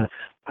 I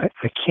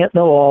can't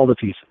know all the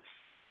pieces.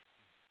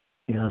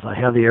 I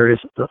have the areas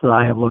that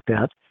I have looked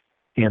at,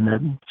 and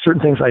then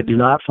certain things I do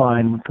not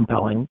find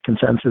compelling.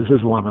 Consensus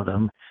is one of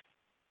them.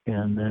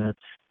 And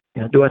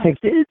do I think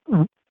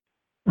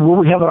will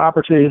we have an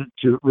opportunity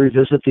to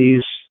revisit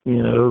these,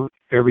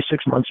 every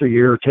 6 months or a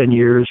year or 10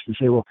 years, to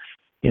say, well,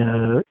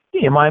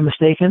 am I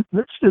mistaken?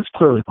 It's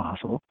clearly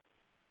possible.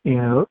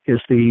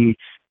 Is the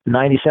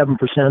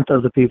 97%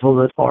 of the people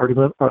that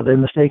argue, are they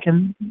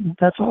mistaken?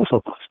 That's also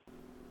possible.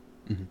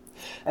 Mm-hmm.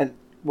 And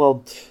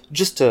well,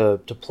 just to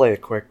play a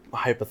quick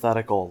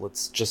hypothetical,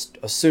 let's just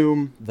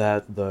assume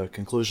that the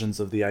conclusions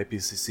of the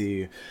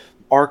IPCC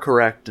are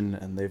correct,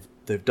 and they've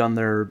done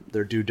their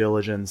due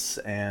diligence,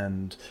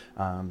 and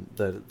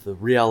the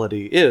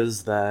reality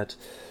is that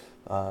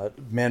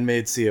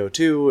man-made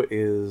CO2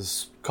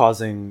 is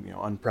causing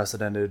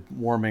unprecedented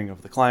warming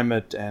of the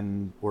climate,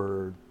 and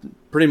we're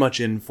pretty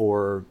much in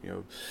for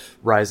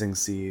rising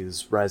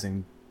seas,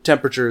 rising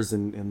temperatures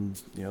in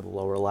the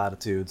lower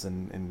latitudes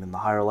and in the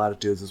higher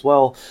latitudes as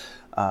well.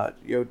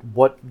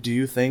 What do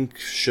you think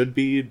should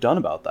be done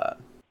about that?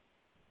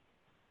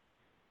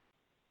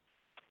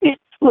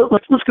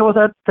 Let's go with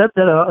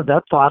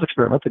that thought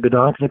experiment, the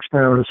Godonkin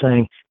experiment, of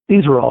saying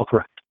these are all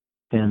correct,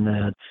 and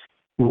that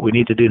what we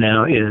need to do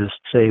now is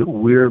say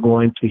we're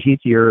going to heat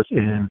the Earth,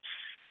 and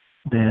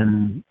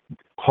then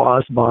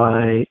caused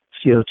by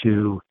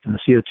CO2, and the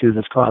CO2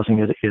 that's causing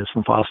it is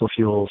from fossil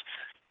fuels,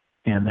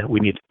 and that we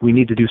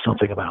need to do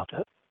something about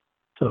that.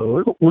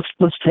 So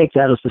let's take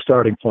that as the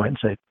starting point and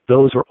say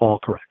those are all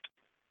correct.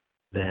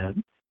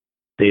 Then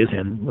days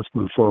in, let's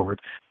move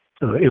forward.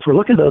 So if we're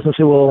looking at those and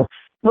say, well,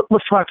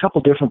 let's try a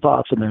couple different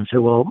thoughts, and then say,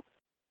 well,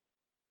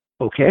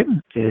 okay,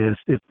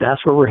 if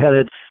that's where we're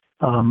headed,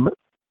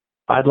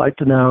 I'd like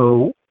to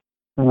know,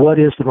 what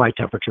is the right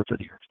temperature for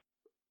the Earth?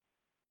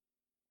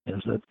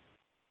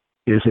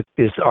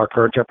 Is our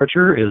current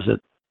temperature? Is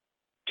it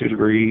 2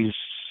 degrees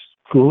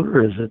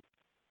cooler? Is it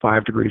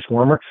 5 degrees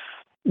warmer?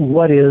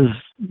 What is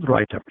the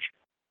right temperature?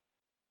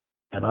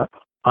 And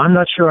I'm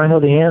not sure I know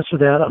the answer to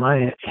that, and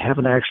I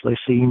haven't actually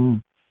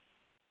seen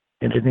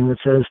anything that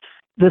says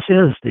this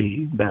is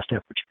the best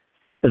temperature.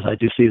 As I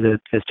do see that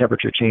as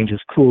temperature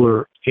changes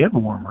cooler and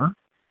warmer,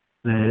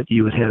 that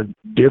you would have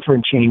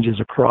different changes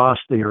across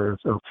the Earth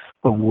of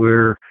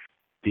where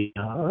the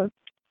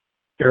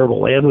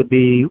arable land would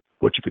be,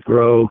 what you could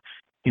grow.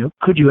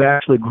 Could you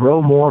actually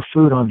grow more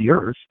food on the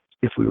Earth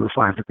if we were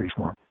 5 degrees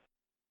warmer?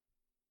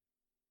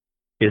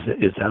 Is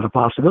that a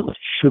possibility?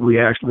 Should we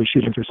actually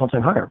shoot for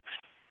something higher?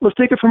 Let's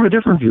take it from a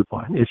different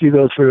viewpoint. If you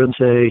go through and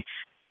say,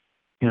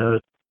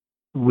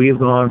 we've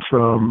gone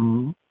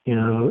from,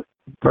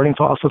 burning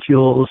fossil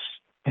fuels,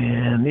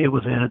 and it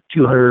was at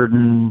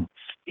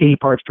 280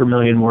 parts per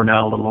million. We're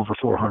now a little over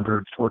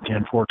 400,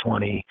 410,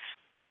 420.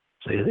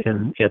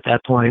 And at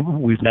that point,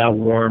 we've now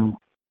warmed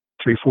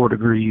 3-4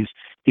 degrees.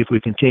 If we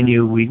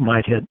continue, we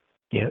might hit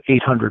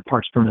 800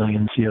 parts per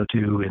million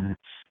CO2 in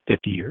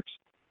 50 years.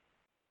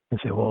 And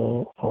say,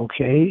 well,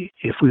 okay,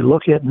 if we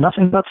look at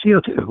nothing but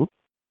CO2,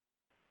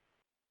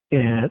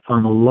 and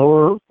on the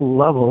lower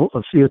level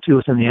of CO2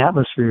 within the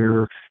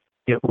atmosphere,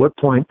 at what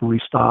point do we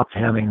stop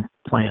having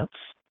plants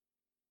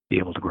be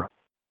able to grow?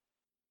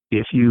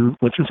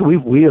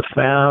 We have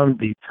found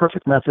the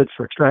perfect method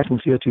for extracting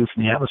CO2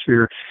 from the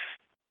atmosphere.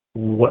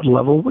 What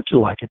level would you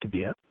like it to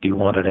be at? Do you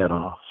want it at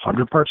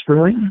 100 parts per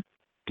million?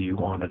 Do you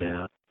want it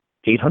at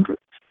 800?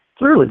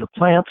 Clearly, the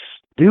plants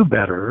do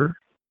better,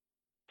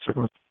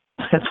 certainly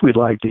plants we'd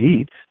like to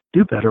eat,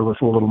 do better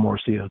with a little more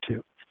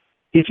CO2.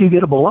 If you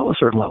get it below a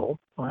certain level,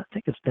 well, I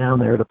think it's down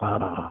there at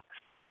about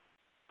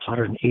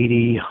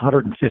 180,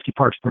 150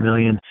 parts per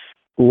million,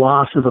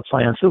 lots of the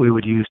plants that we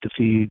would use to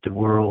feed the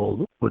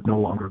world would no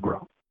longer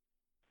grow.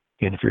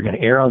 And if you're going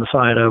to err on the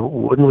side of,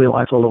 wouldn't we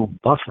like a little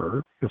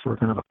buffer if we're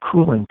going to have a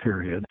cooling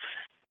period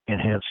and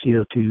have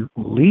CO2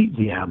 leave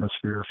the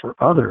atmosphere for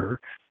other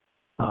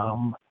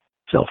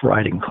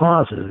self-righting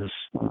causes,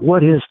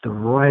 what is the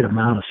right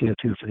amount of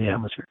CO2 for the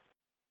atmosphere?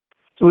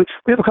 So we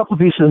have a couple of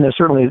pieces in there.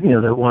 Certainly,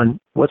 the one,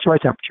 what's the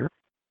right temperature?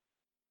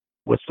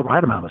 What's the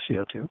right amount of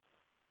CO2?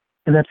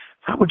 And then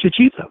how would you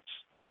achieve those?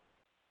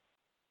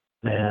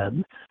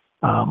 And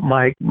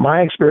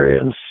my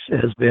experience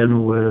has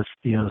been with,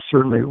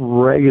 certainly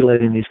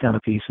regulating these kind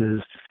of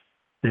pieces,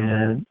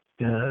 and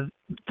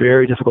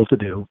very difficult to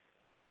do.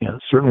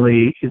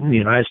 Certainly in the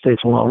United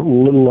States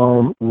alone, let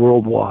alone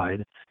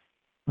worldwide,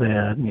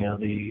 that,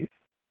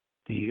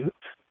 the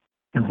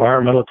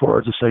environmental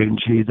accords are saying,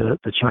 gee,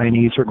 the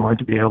Chinese are going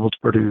to be able to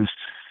produce,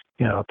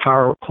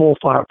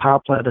 coal-fired power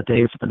plant a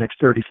day for the next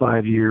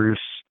 35 years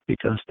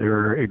because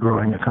they're a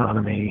growing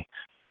economy.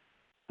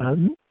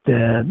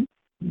 Then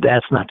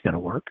that's not going to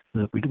work.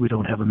 We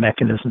don't have a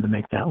mechanism to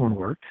make that one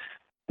work.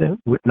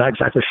 We're not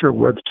exactly sure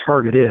where the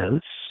target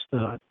is.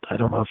 I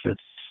don't know if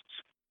it's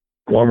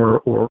warmer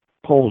or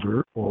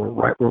colder or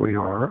right where we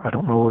are. I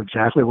don't know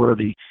exactly where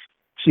the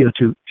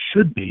CO2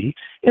 should be.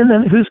 And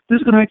then who's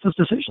going to make those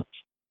decisions?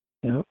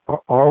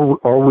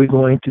 Are we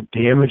going to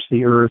damage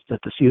the earth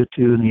that the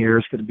CO2 in the air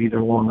is going to be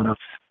there long enough?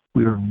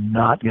 We are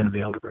not going to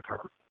be able to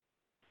recover.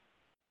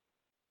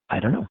 I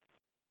don't know.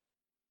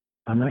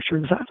 I'm not sure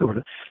exactly what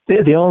it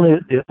is.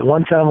 The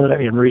one comment that I've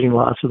been reading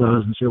lots of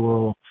those and say,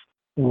 well,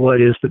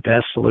 what is the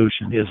best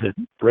solution? Is it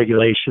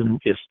regulation?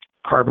 Is it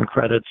carbon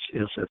credits?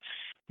 Is it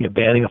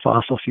banning a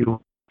fossil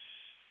fuel?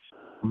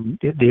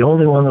 The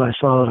only one that I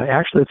saw that I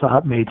actually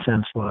thought made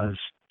sense was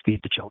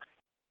feed the children.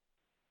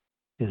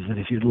 Is that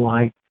if you'd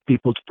like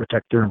people to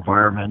protect their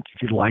environment,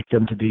 if you'd like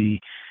them to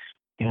be,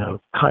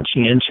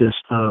 conscientious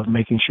of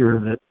making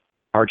sure that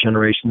our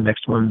generation, the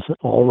next ones,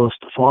 all those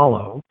to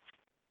follow,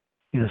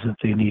 is that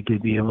they need to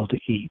be able to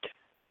eat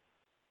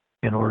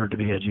in order to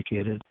be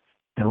educated,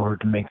 in order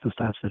to make those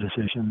types of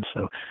decisions.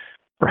 So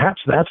perhaps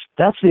that's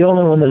the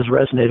only one that has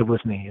resonated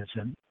with me, is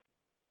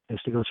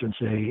to go through and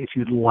say, if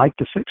you'd like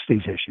to fix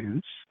these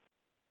issues,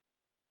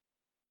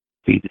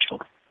 feed the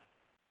children.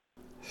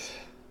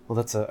 Well,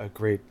 that's a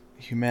great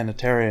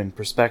humanitarian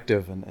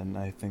perspective, and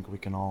I think we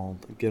can all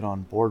get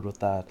on board with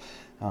that.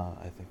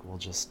 I think we'll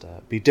just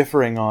be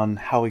differing on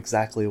how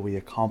exactly we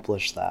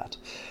accomplish that.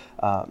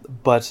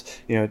 But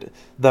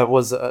that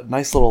was a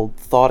nice little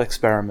thought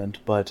experiment.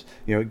 But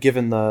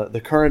given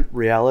the current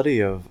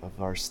reality of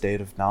our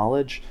state of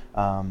knowledge,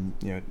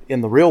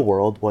 in the real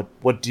world,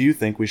 what do you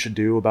think we should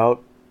do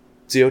about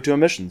CO2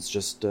 emissions?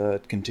 Just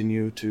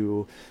continue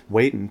to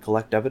wait and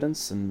collect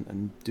evidence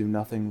and do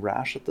nothing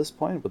rash at this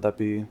point? Would that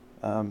be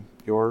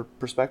your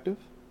perspective?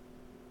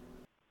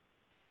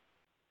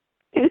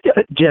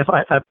 Jeff,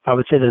 I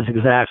would say that's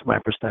exactly my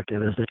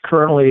perspective, is that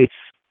currently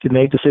to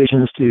make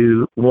decisions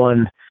to,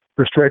 one,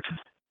 restrict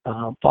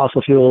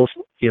fossil fuels,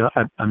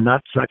 I'm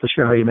not exactly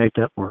sure how you make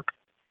that work.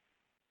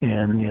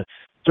 And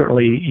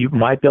certainly you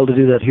might be able to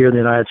do that here in the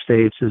United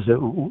States, is that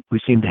we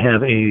seem to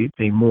have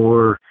a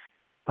more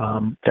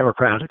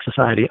democratic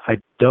society. I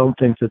don't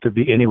think that there'd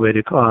be any way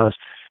to cause,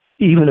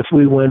 even if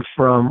we went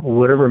from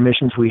whatever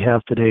emissions we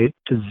have today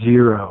to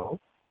zero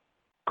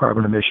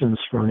carbon emissions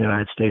from the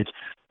United States,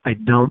 I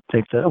don't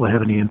think that would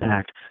have any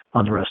impact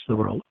on the rest of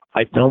the world.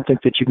 I don't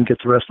think that you can get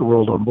the rest of the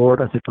world on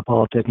board. I think the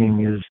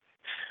politicking is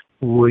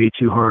way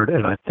too hard,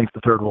 and I think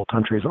the third world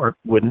countries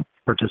wouldn't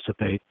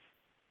participate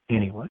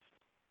anyway.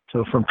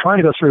 So from trying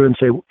to go through and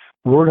say,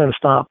 we're going to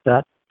stop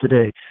that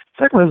today.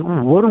 Secondly,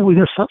 what are we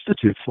going to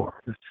substitute for?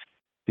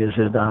 Is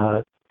it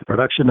the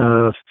production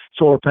of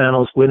solar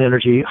panels, wind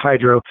energy,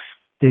 hydro?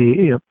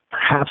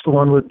 Perhaps the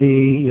one would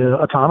be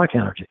atomic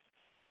energy.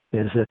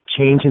 Is it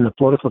changing the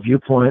political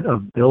viewpoint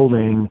of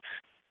building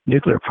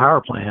nuclear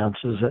power plants?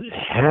 Is it,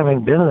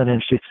 having been in that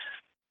industry,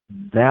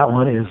 that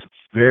one is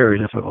very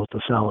difficult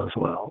to sell as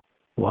well.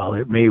 While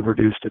it may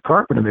reduce the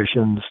carbon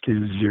emissions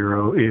to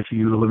zero if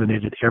you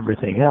eliminated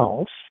everything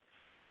else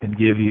and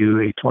give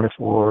you a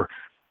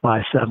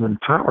 24/7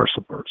 power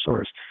support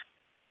source,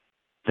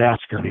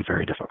 that's going to be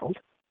very difficult.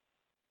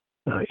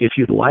 If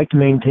you'd like to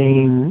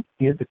maintain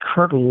the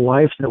current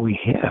life that we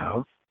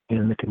have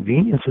and the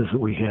conveniences that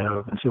we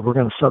have, and so we're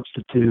going to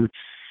substitute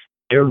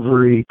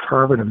every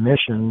carbon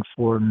emission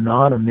for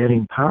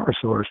non-emitting power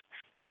source,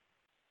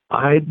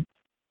 I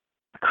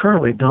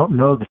currently don't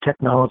know the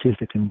technologies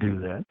that can do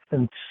that.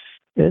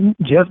 And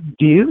Jeff,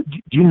 do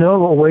you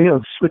know a way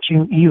of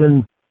switching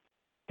even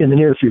in the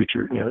near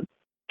future,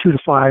 2 to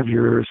 5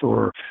 years,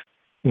 or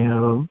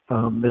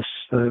Miss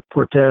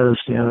Cortez,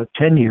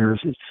 10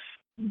 years?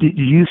 Do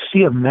you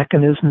see a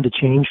mechanism to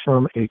change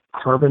from a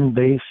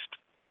carbon-based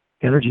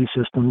energy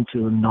system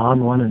to a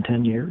non-1 in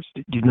 10 years?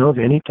 Do you know of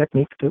any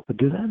technique that would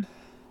do that?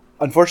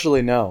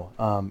 Unfortunately, no.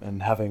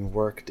 And having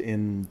worked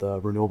in the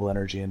renewable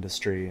energy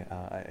industry,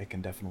 I can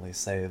definitely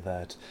say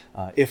that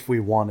if we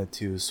wanted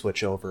to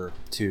switch over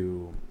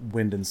to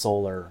wind and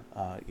solar,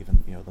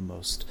 even the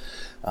most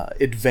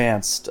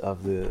advanced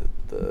of the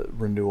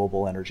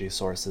renewable energy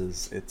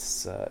sources,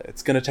 it's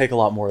going to take a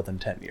lot more than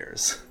 10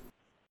 years.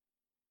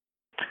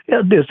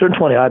 Yeah,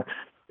 certainly.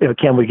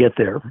 Can we get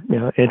there?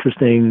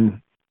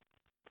 Interesting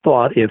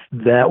thought. If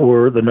that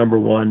were the number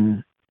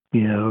one,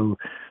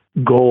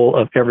 goal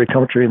of every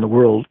country in the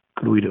world,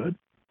 could we do it?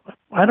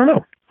 I don't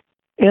know.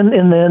 And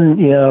then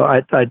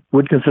I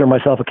would consider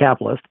myself a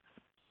capitalist.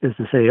 Is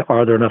to say,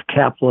 are there enough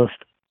capitalist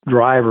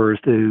drivers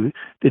to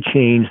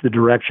change the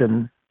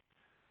direction?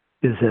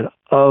 Is it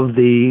of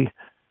the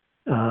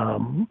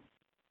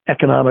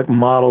economic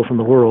models in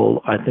the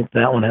world? I think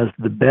that one has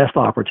the best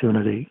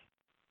opportunity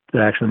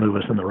to actually move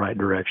us in the right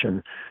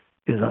direction.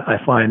 Is I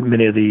find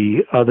many of the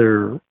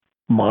other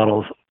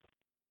models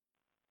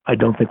I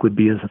don't think would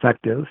be as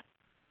effective.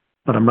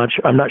 But I'm not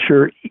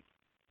sure,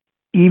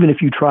 even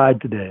if you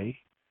tried today,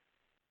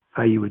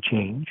 how you would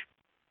change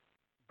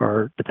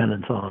our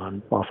dependence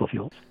on fossil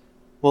fuels.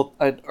 Well,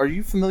 are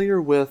you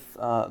familiar with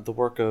the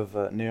work of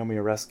Naomi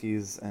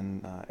Oreskes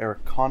and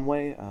Eric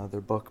Conway, their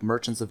book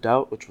Merchants of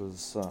Doubt, which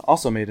was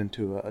also made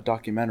into a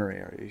documentary?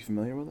 Are you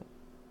familiar with it?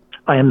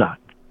 I am not.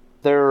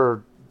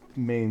 Their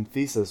main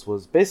thesis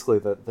was basically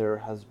that there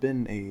has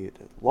been a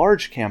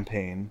large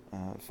campaign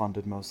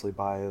funded mostly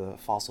by the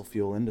fossil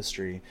fuel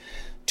industry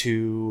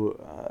to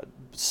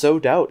sow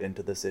doubt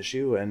into this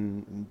issue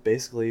and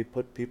basically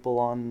put people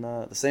on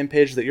the same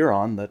page that you're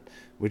on, that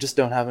we just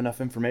don't have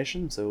enough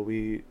information, so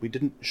we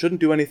shouldn't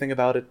do anything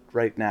about it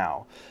right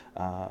now.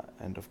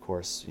 And of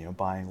course,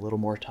 buying a little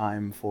more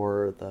time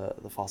for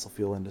the fossil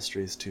fuel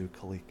industries to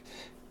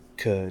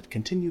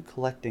continue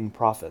collecting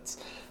profits.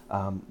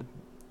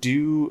 Do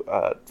you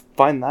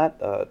find that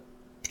a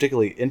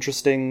particularly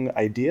interesting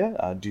idea?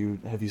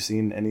 Have you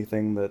seen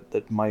anything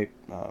that might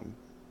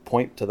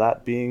point to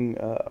that being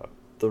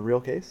the real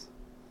case?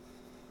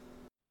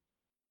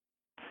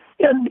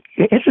 Yeah,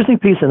 interesting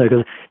piece in there,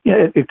 because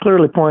it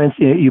clearly points.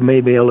 You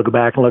may be able to go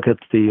back and look at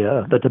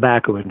the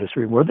tobacco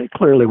industry, where they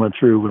clearly went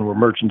through and were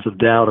merchants of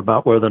doubt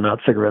about whether or not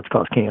cigarettes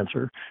cause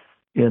cancer.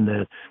 In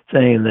that,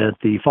 saying that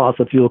the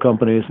fossil fuel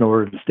companies, in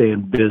order to stay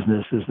in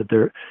business, is that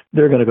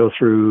they're going to go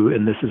through,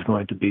 and this is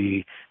going to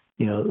be,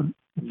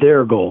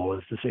 their goal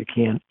is to say,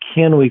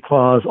 can we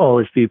cause all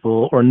these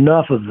people, or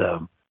enough of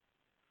them,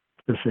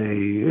 to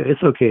say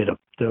it's okay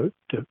to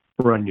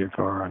run your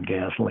car on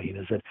gasoline?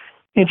 Is it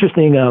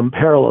interesting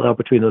parallel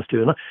between those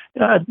two?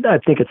 And I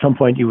think at some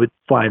point you would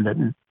find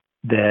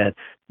that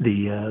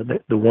the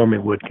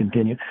warming would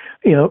continue.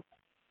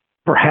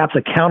 Perhaps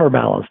a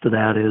counterbalance to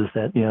that is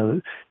that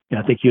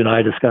I think you and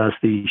I discussed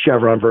the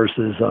Chevron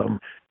versus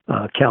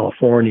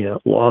California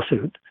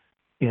lawsuit,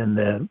 in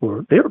that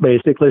they were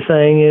basically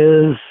saying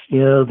is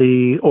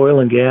the oil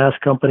and gas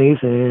companies,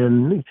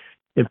 and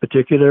in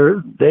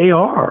particular,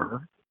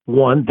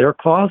 they're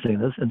causing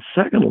this, and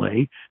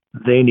secondly,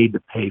 they need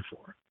to pay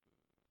for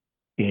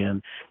it.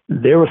 And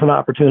there was an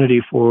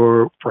opportunity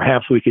for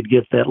perhaps we could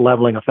get that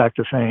leveling effect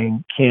of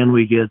saying, can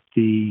we get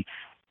the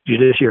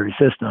judiciary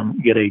system,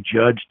 get a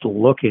judge to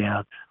look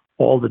at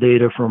all the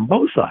data from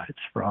both sides,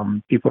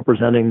 from people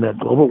presenting that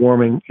global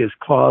warming is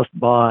caused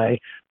by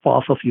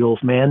fossil fuels,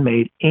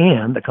 man-made,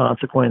 and the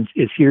consequence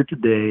is here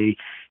today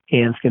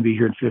and it's going to be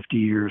here in 50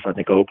 years. I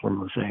think Oakland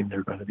was saying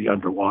they're going to be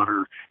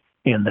underwater,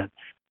 and that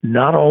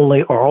not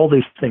only are all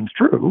these things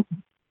true,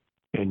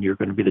 and you're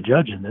going to be the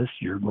judge in this,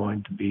 you're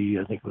going to be,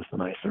 I think it was the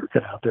Ninth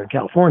Circuit out there in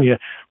California,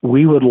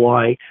 we would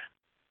like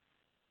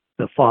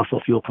the fossil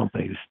fuel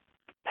companies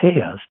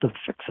pay us to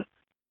fix it.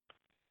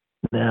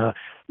 Now,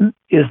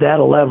 is that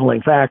a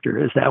leveling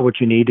factor? Is that what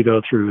you need to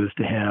go through, is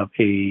to have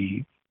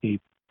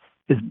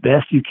as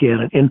best you can,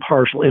 an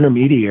impartial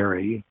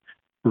intermediary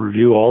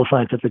review all the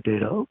scientific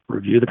data,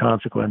 review the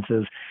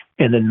consequences,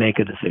 and then make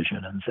a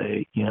decision and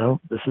say,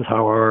 this is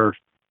how our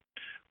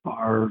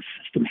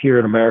system here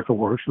in America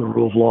works. The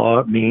rule of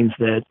law means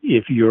that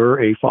if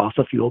you're a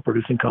fossil fuel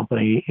producing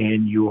company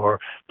and you are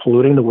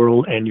polluting the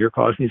world and you're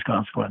causing these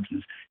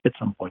consequences, at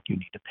some point you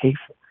need to pay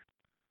for it.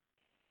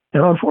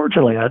 And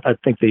unfortunately, I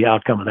think the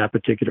outcome of that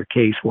particular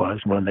case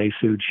was, when they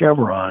sued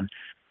Chevron,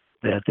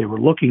 that they were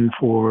looking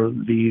for,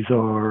 these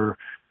are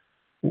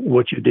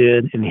what you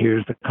did, and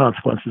here's the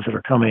consequences that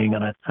are coming.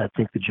 And I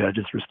think the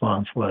judge's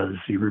response was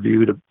he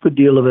reviewed a good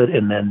deal of it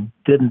and then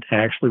didn't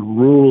actually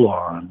rule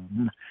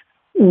on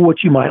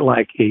what you might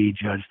like a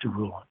judge to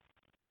rule on.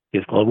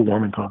 Is global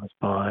warming caused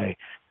by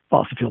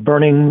fossil fuel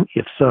burning?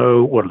 If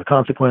so, what are the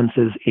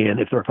consequences? And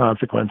if there are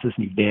consequences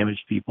and you've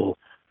damaged people,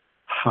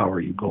 how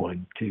are you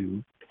going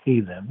to pay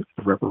them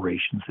the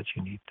reparations that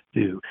you need to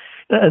do?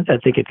 I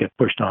think it got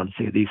pushed on to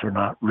say these are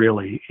not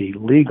really a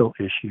legal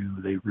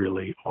issue. They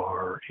really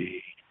are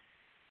a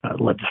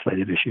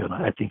legislative issue. And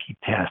I think he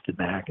passed it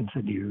back and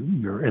said,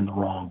 you're in the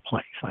wrong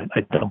place. I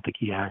don't think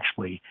he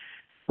actually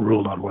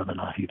ruled on whether or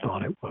not he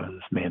thought it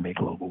was man-made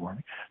global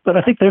warming. But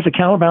I think there's a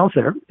counterbalance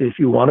there. If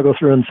you want to go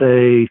through and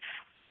say,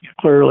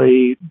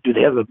 clearly, do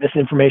they have a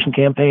misinformation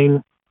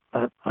campaign?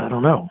 I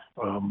don't know.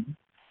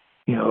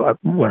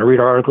 When I read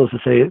articles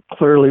that say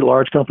clearly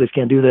large companies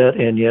can't do that,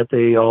 and yet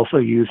they also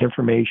use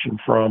information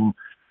from,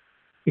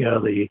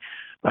 the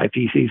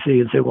IPCC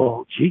and say,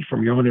 well, gee,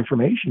 from your own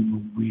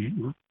information, we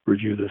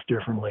review this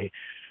differently.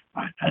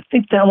 I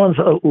think that one's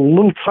a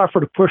little tougher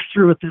to push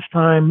through at this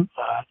time.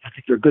 I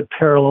think there are good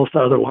parallels to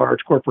other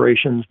large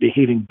corporations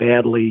behaving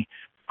badly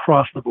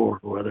across the board,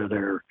 whether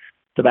they're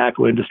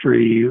tobacco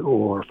industry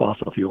or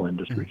fossil fuel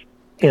industries.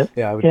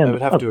 Mm-hmm. I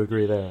would have to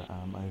agree there.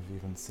 I've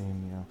even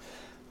seen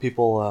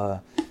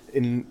people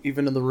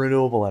even in the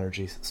renewable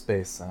energy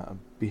space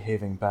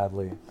behaving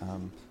badly.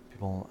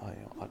 People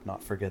ought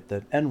not forget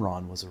that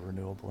Enron was a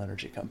renewable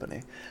energy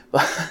company,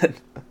 but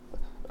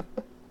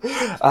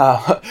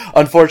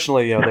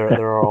unfortunately,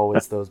 there are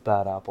always those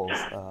bad apples.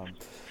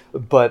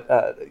 But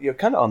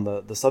kind of on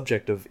the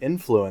subject of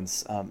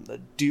influence,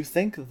 do you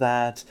think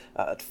that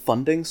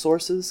funding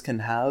sources can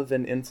have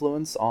an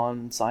influence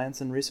on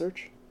science and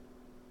research?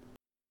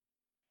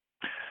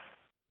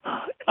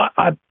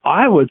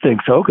 I would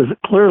think so, because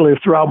clearly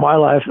throughout my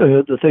life,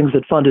 the things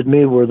that funded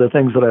me were the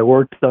things that I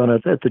worked on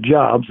at the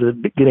jobs.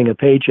 Getting a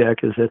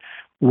paycheck is that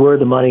where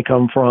the money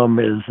come from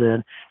is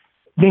that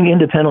being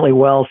independently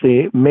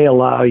wealthy may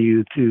allow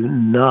you to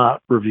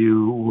not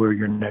review where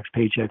your next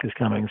paycheck is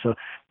coming. So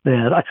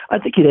that I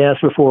think you'd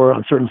asked before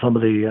on some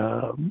of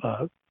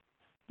the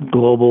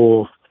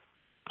global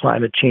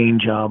climate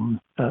change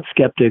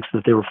skeptics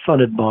that they were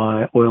funded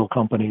by oil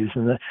companies,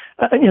 and that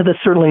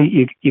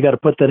certainly you got to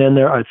put that in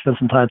there. I'd spend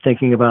some time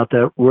thinking about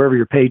that. Wherever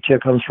your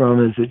paycheck comes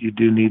from, is that you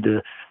do need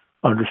to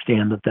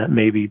understand that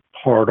may be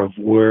part of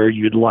where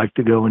you'd like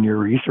to go in your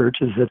research.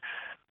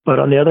 But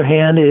on the other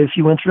hand, if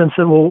you went through and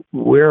said, well,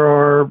 where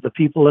are the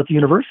people at the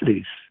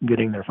universities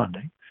getting their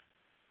funding?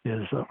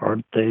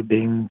 Haven't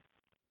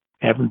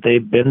they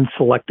been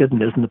selected,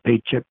 and isn't the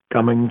paycheck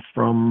coming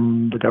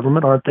from the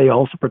government? Aren't they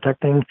also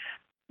protecting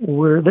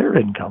where their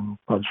income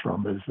comes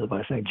from? Is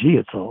by saying, gee,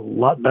 it's a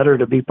lot better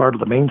to be part of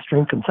the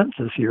mainstream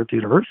consensus here at the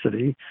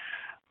university.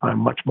 I'm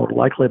much more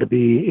likely to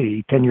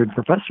be a tenured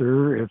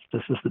professor if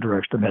this is the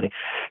direction I'm heading.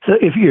 So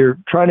if you're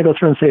trying to go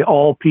through and say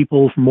all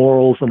people's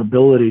morals and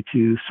ability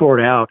to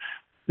sort out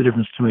the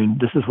difference between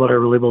this is what I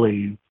really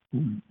believe,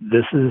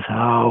 this is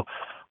how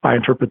I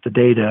interpret the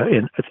data,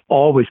 and it's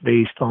always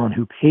based on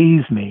who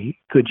pays me.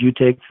 Could you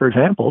take, for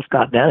example,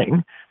 Scott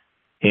Denning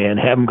and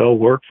have him go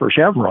work for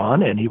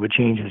Chevron, and he would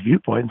change his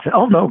viewpoint and say,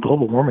 oh, no,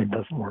 global warming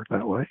doesn't work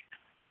that way,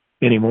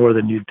 any more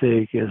than you'd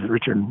take as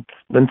Richard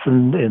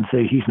Linson and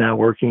say he's now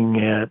working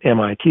at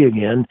MIT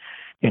again,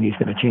 and he's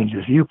going to change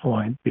his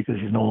viewpoint because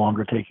he's no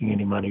longer taking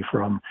any money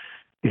from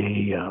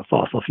a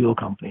fossil fuel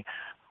company.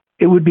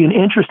 It would be an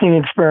interesting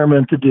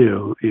experiment to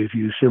do if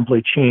you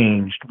simply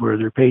changed where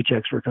their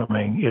paychecks were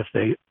coming, if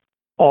they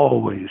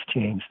always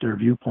changed their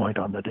viewpoint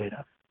on the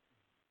data.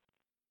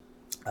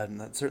 And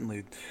that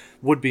certainly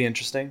would be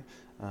interesting,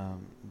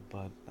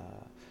 but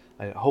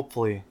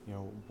hopefully,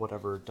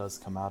 whatever does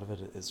come out of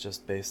it is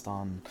just based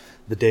on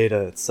the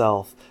data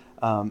itself.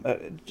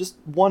 Just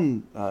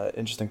one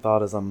interesting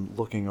thought as I'm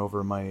looking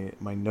over my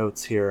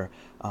notes here.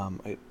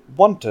 I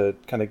want to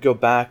kind of go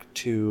back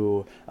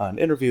to an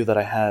interview that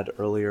I had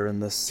earlier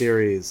in this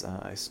series.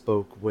 I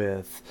spoke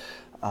with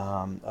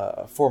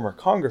a former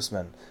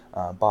congressman,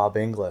 Bob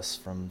Inglis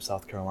from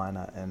South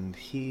Carolina, and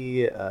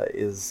he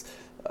is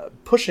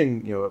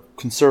pushing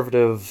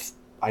conservative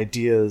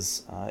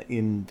ideas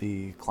in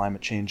the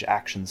climate change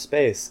action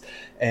space,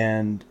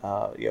 and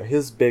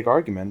his big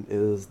argument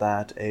is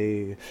that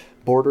a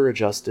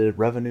border-adjusted,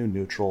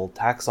 revenue-neutral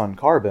tax on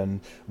carbon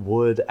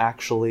would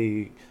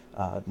actually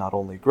not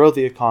only grow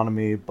the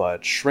economy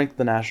but shrink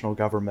the national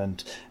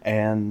government,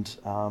 and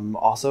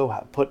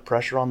also put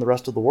pressure on the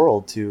rest of the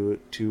world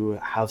to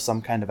have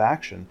some kind of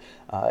action.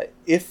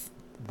 If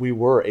we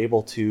were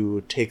able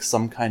to take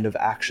some kind of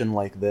action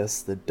like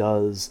this that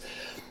does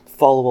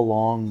follow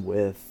along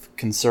with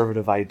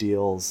conservative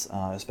ideals,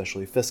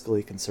 especially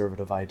fiscally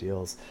conservative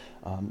ideals,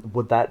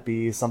 would that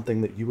be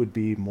something that you would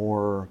be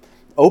more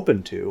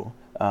open to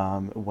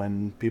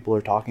when people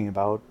are talking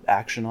about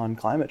action on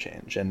climate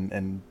change?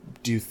 And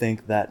do you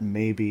think that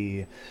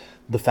maybe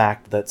the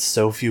fact that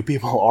so few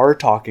people are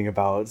talking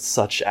about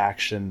such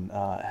action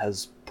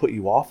has put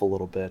you off a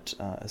little bit,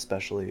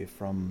 especially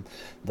from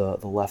the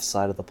left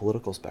side of the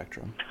political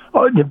spectrum?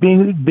 Oh,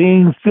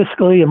 being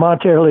fiscally and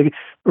monetarily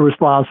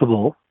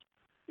responsible.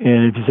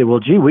 And if you say, well,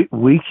 gee,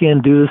 we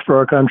can do this for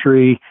our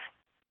country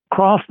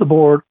across the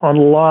board on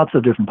lots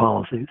of different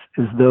policies,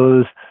 is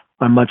those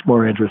I'm much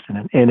more interested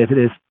in. And if it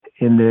is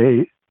in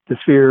the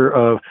sphere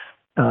of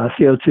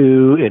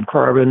CO2 and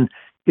carbon,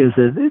 is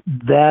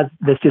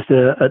that's just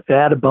an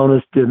added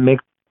bonus to make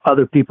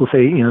other people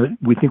say,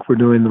 we think we're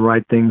doing the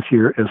right things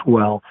here as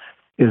well.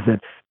 Is that,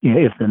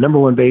 if the number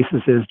one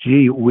basis is,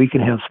 gee, we can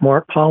have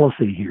smart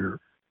policy here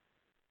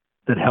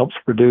that helps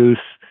reduce,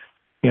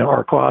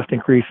 our cost,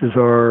 increases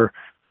our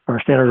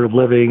standard of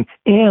living,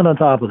 and on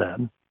top of that,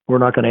 we're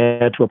not going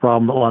to add to a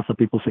problem that lots of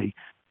people see.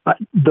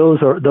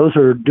 Those are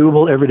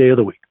doable every day of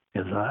the week.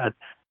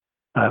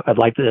 I'd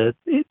like to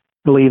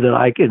believe that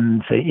I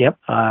can say, yep,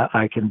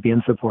 I can be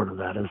in support of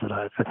that. Is that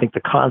I think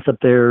the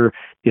concept there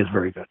is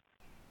very good.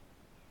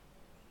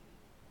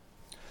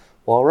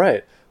 Well, all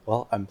right.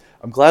 Well, I'm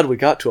glad we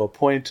got to a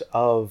point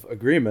of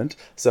agreement,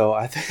 so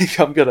I think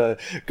I'm going to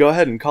go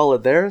ahead and call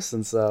it there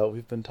since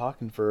we've been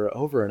talking for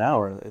over an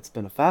hour. It's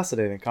been a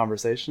fascinating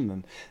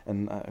conversation,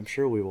 and I'm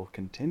sure we will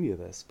continue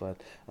this. But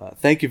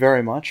thank you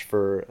very much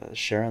for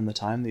sharing the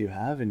time that you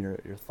have and your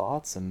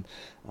thoughts and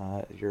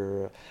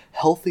your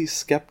healthy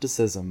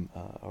skepticism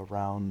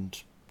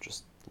around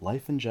just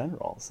life in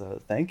general.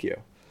 So thank you.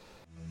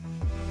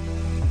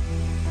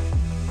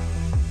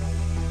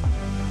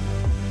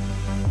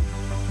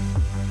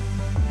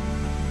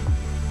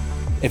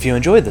 If you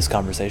enjoyed this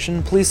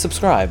conversation, please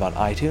subscribe on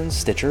iTunes,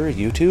 Stitcher,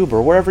 YouTube,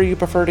 or wherever you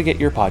prefer to get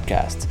your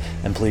podcasts,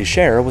 and please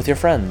share with your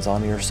friends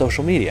on your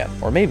social media,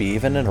 or maybe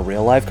even in a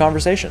real-life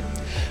conversation.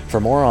 For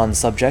more on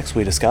subjects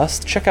we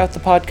discussed, check out the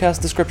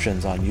podcast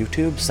descriptions on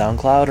YouTube,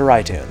 SoundCloud, or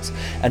iTunes,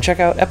 and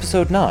check out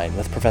Episode 9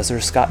 with Professor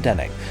Scott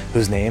Denning,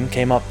 whose name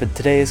came up in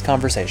today's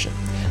conversation.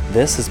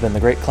 This has been the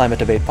Great Climate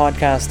Debate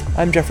Podcast.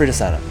 I'm Jeffrey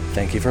DeSena.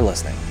 Thank you for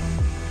listening.